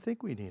 we didn't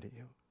think we needed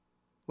you.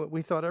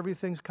 We thought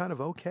everything's kind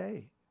of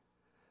okay.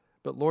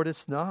 But Lord,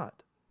 it's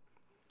not.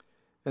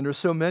 And there's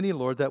so many,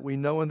 Lord, that we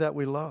know and that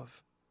we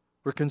love.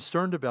 We're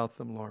concerned about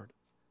them, Lord.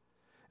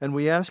 And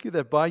we ask you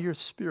that by your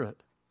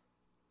Spirit,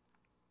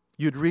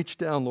 you'd reach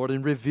down, Lord,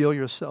 and reveal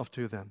yourself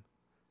to them.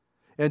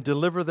 And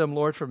deliver them,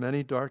 Lord, from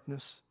any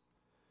darkness,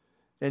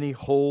 any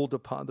hold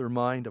upon their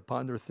mind,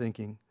 upon their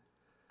thinking.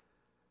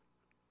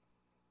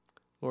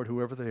 Lord,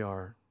 whoever they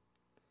are,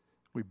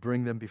 we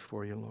bring them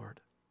before you, Lord.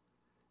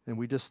 And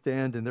we just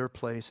stand in their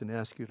place and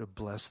ask you to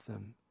bless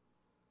them,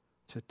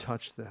 to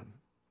touch them,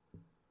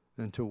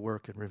 and to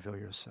work and reveal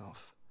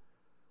yourself.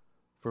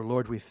 For,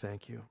 Lord, we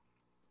thank you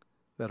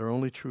that our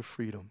only true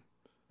freedom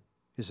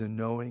is in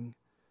knowing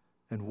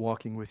and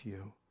walking with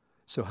you.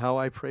 So how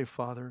I pray,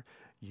 Father,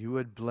 you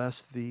would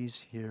bless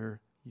these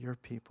here, your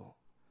people.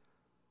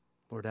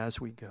 Lord,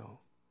 as we go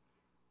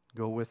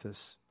with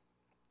us,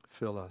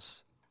 fill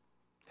us,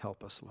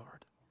 help us,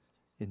 Lord.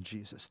 In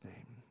Jesus'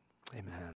 name, amen.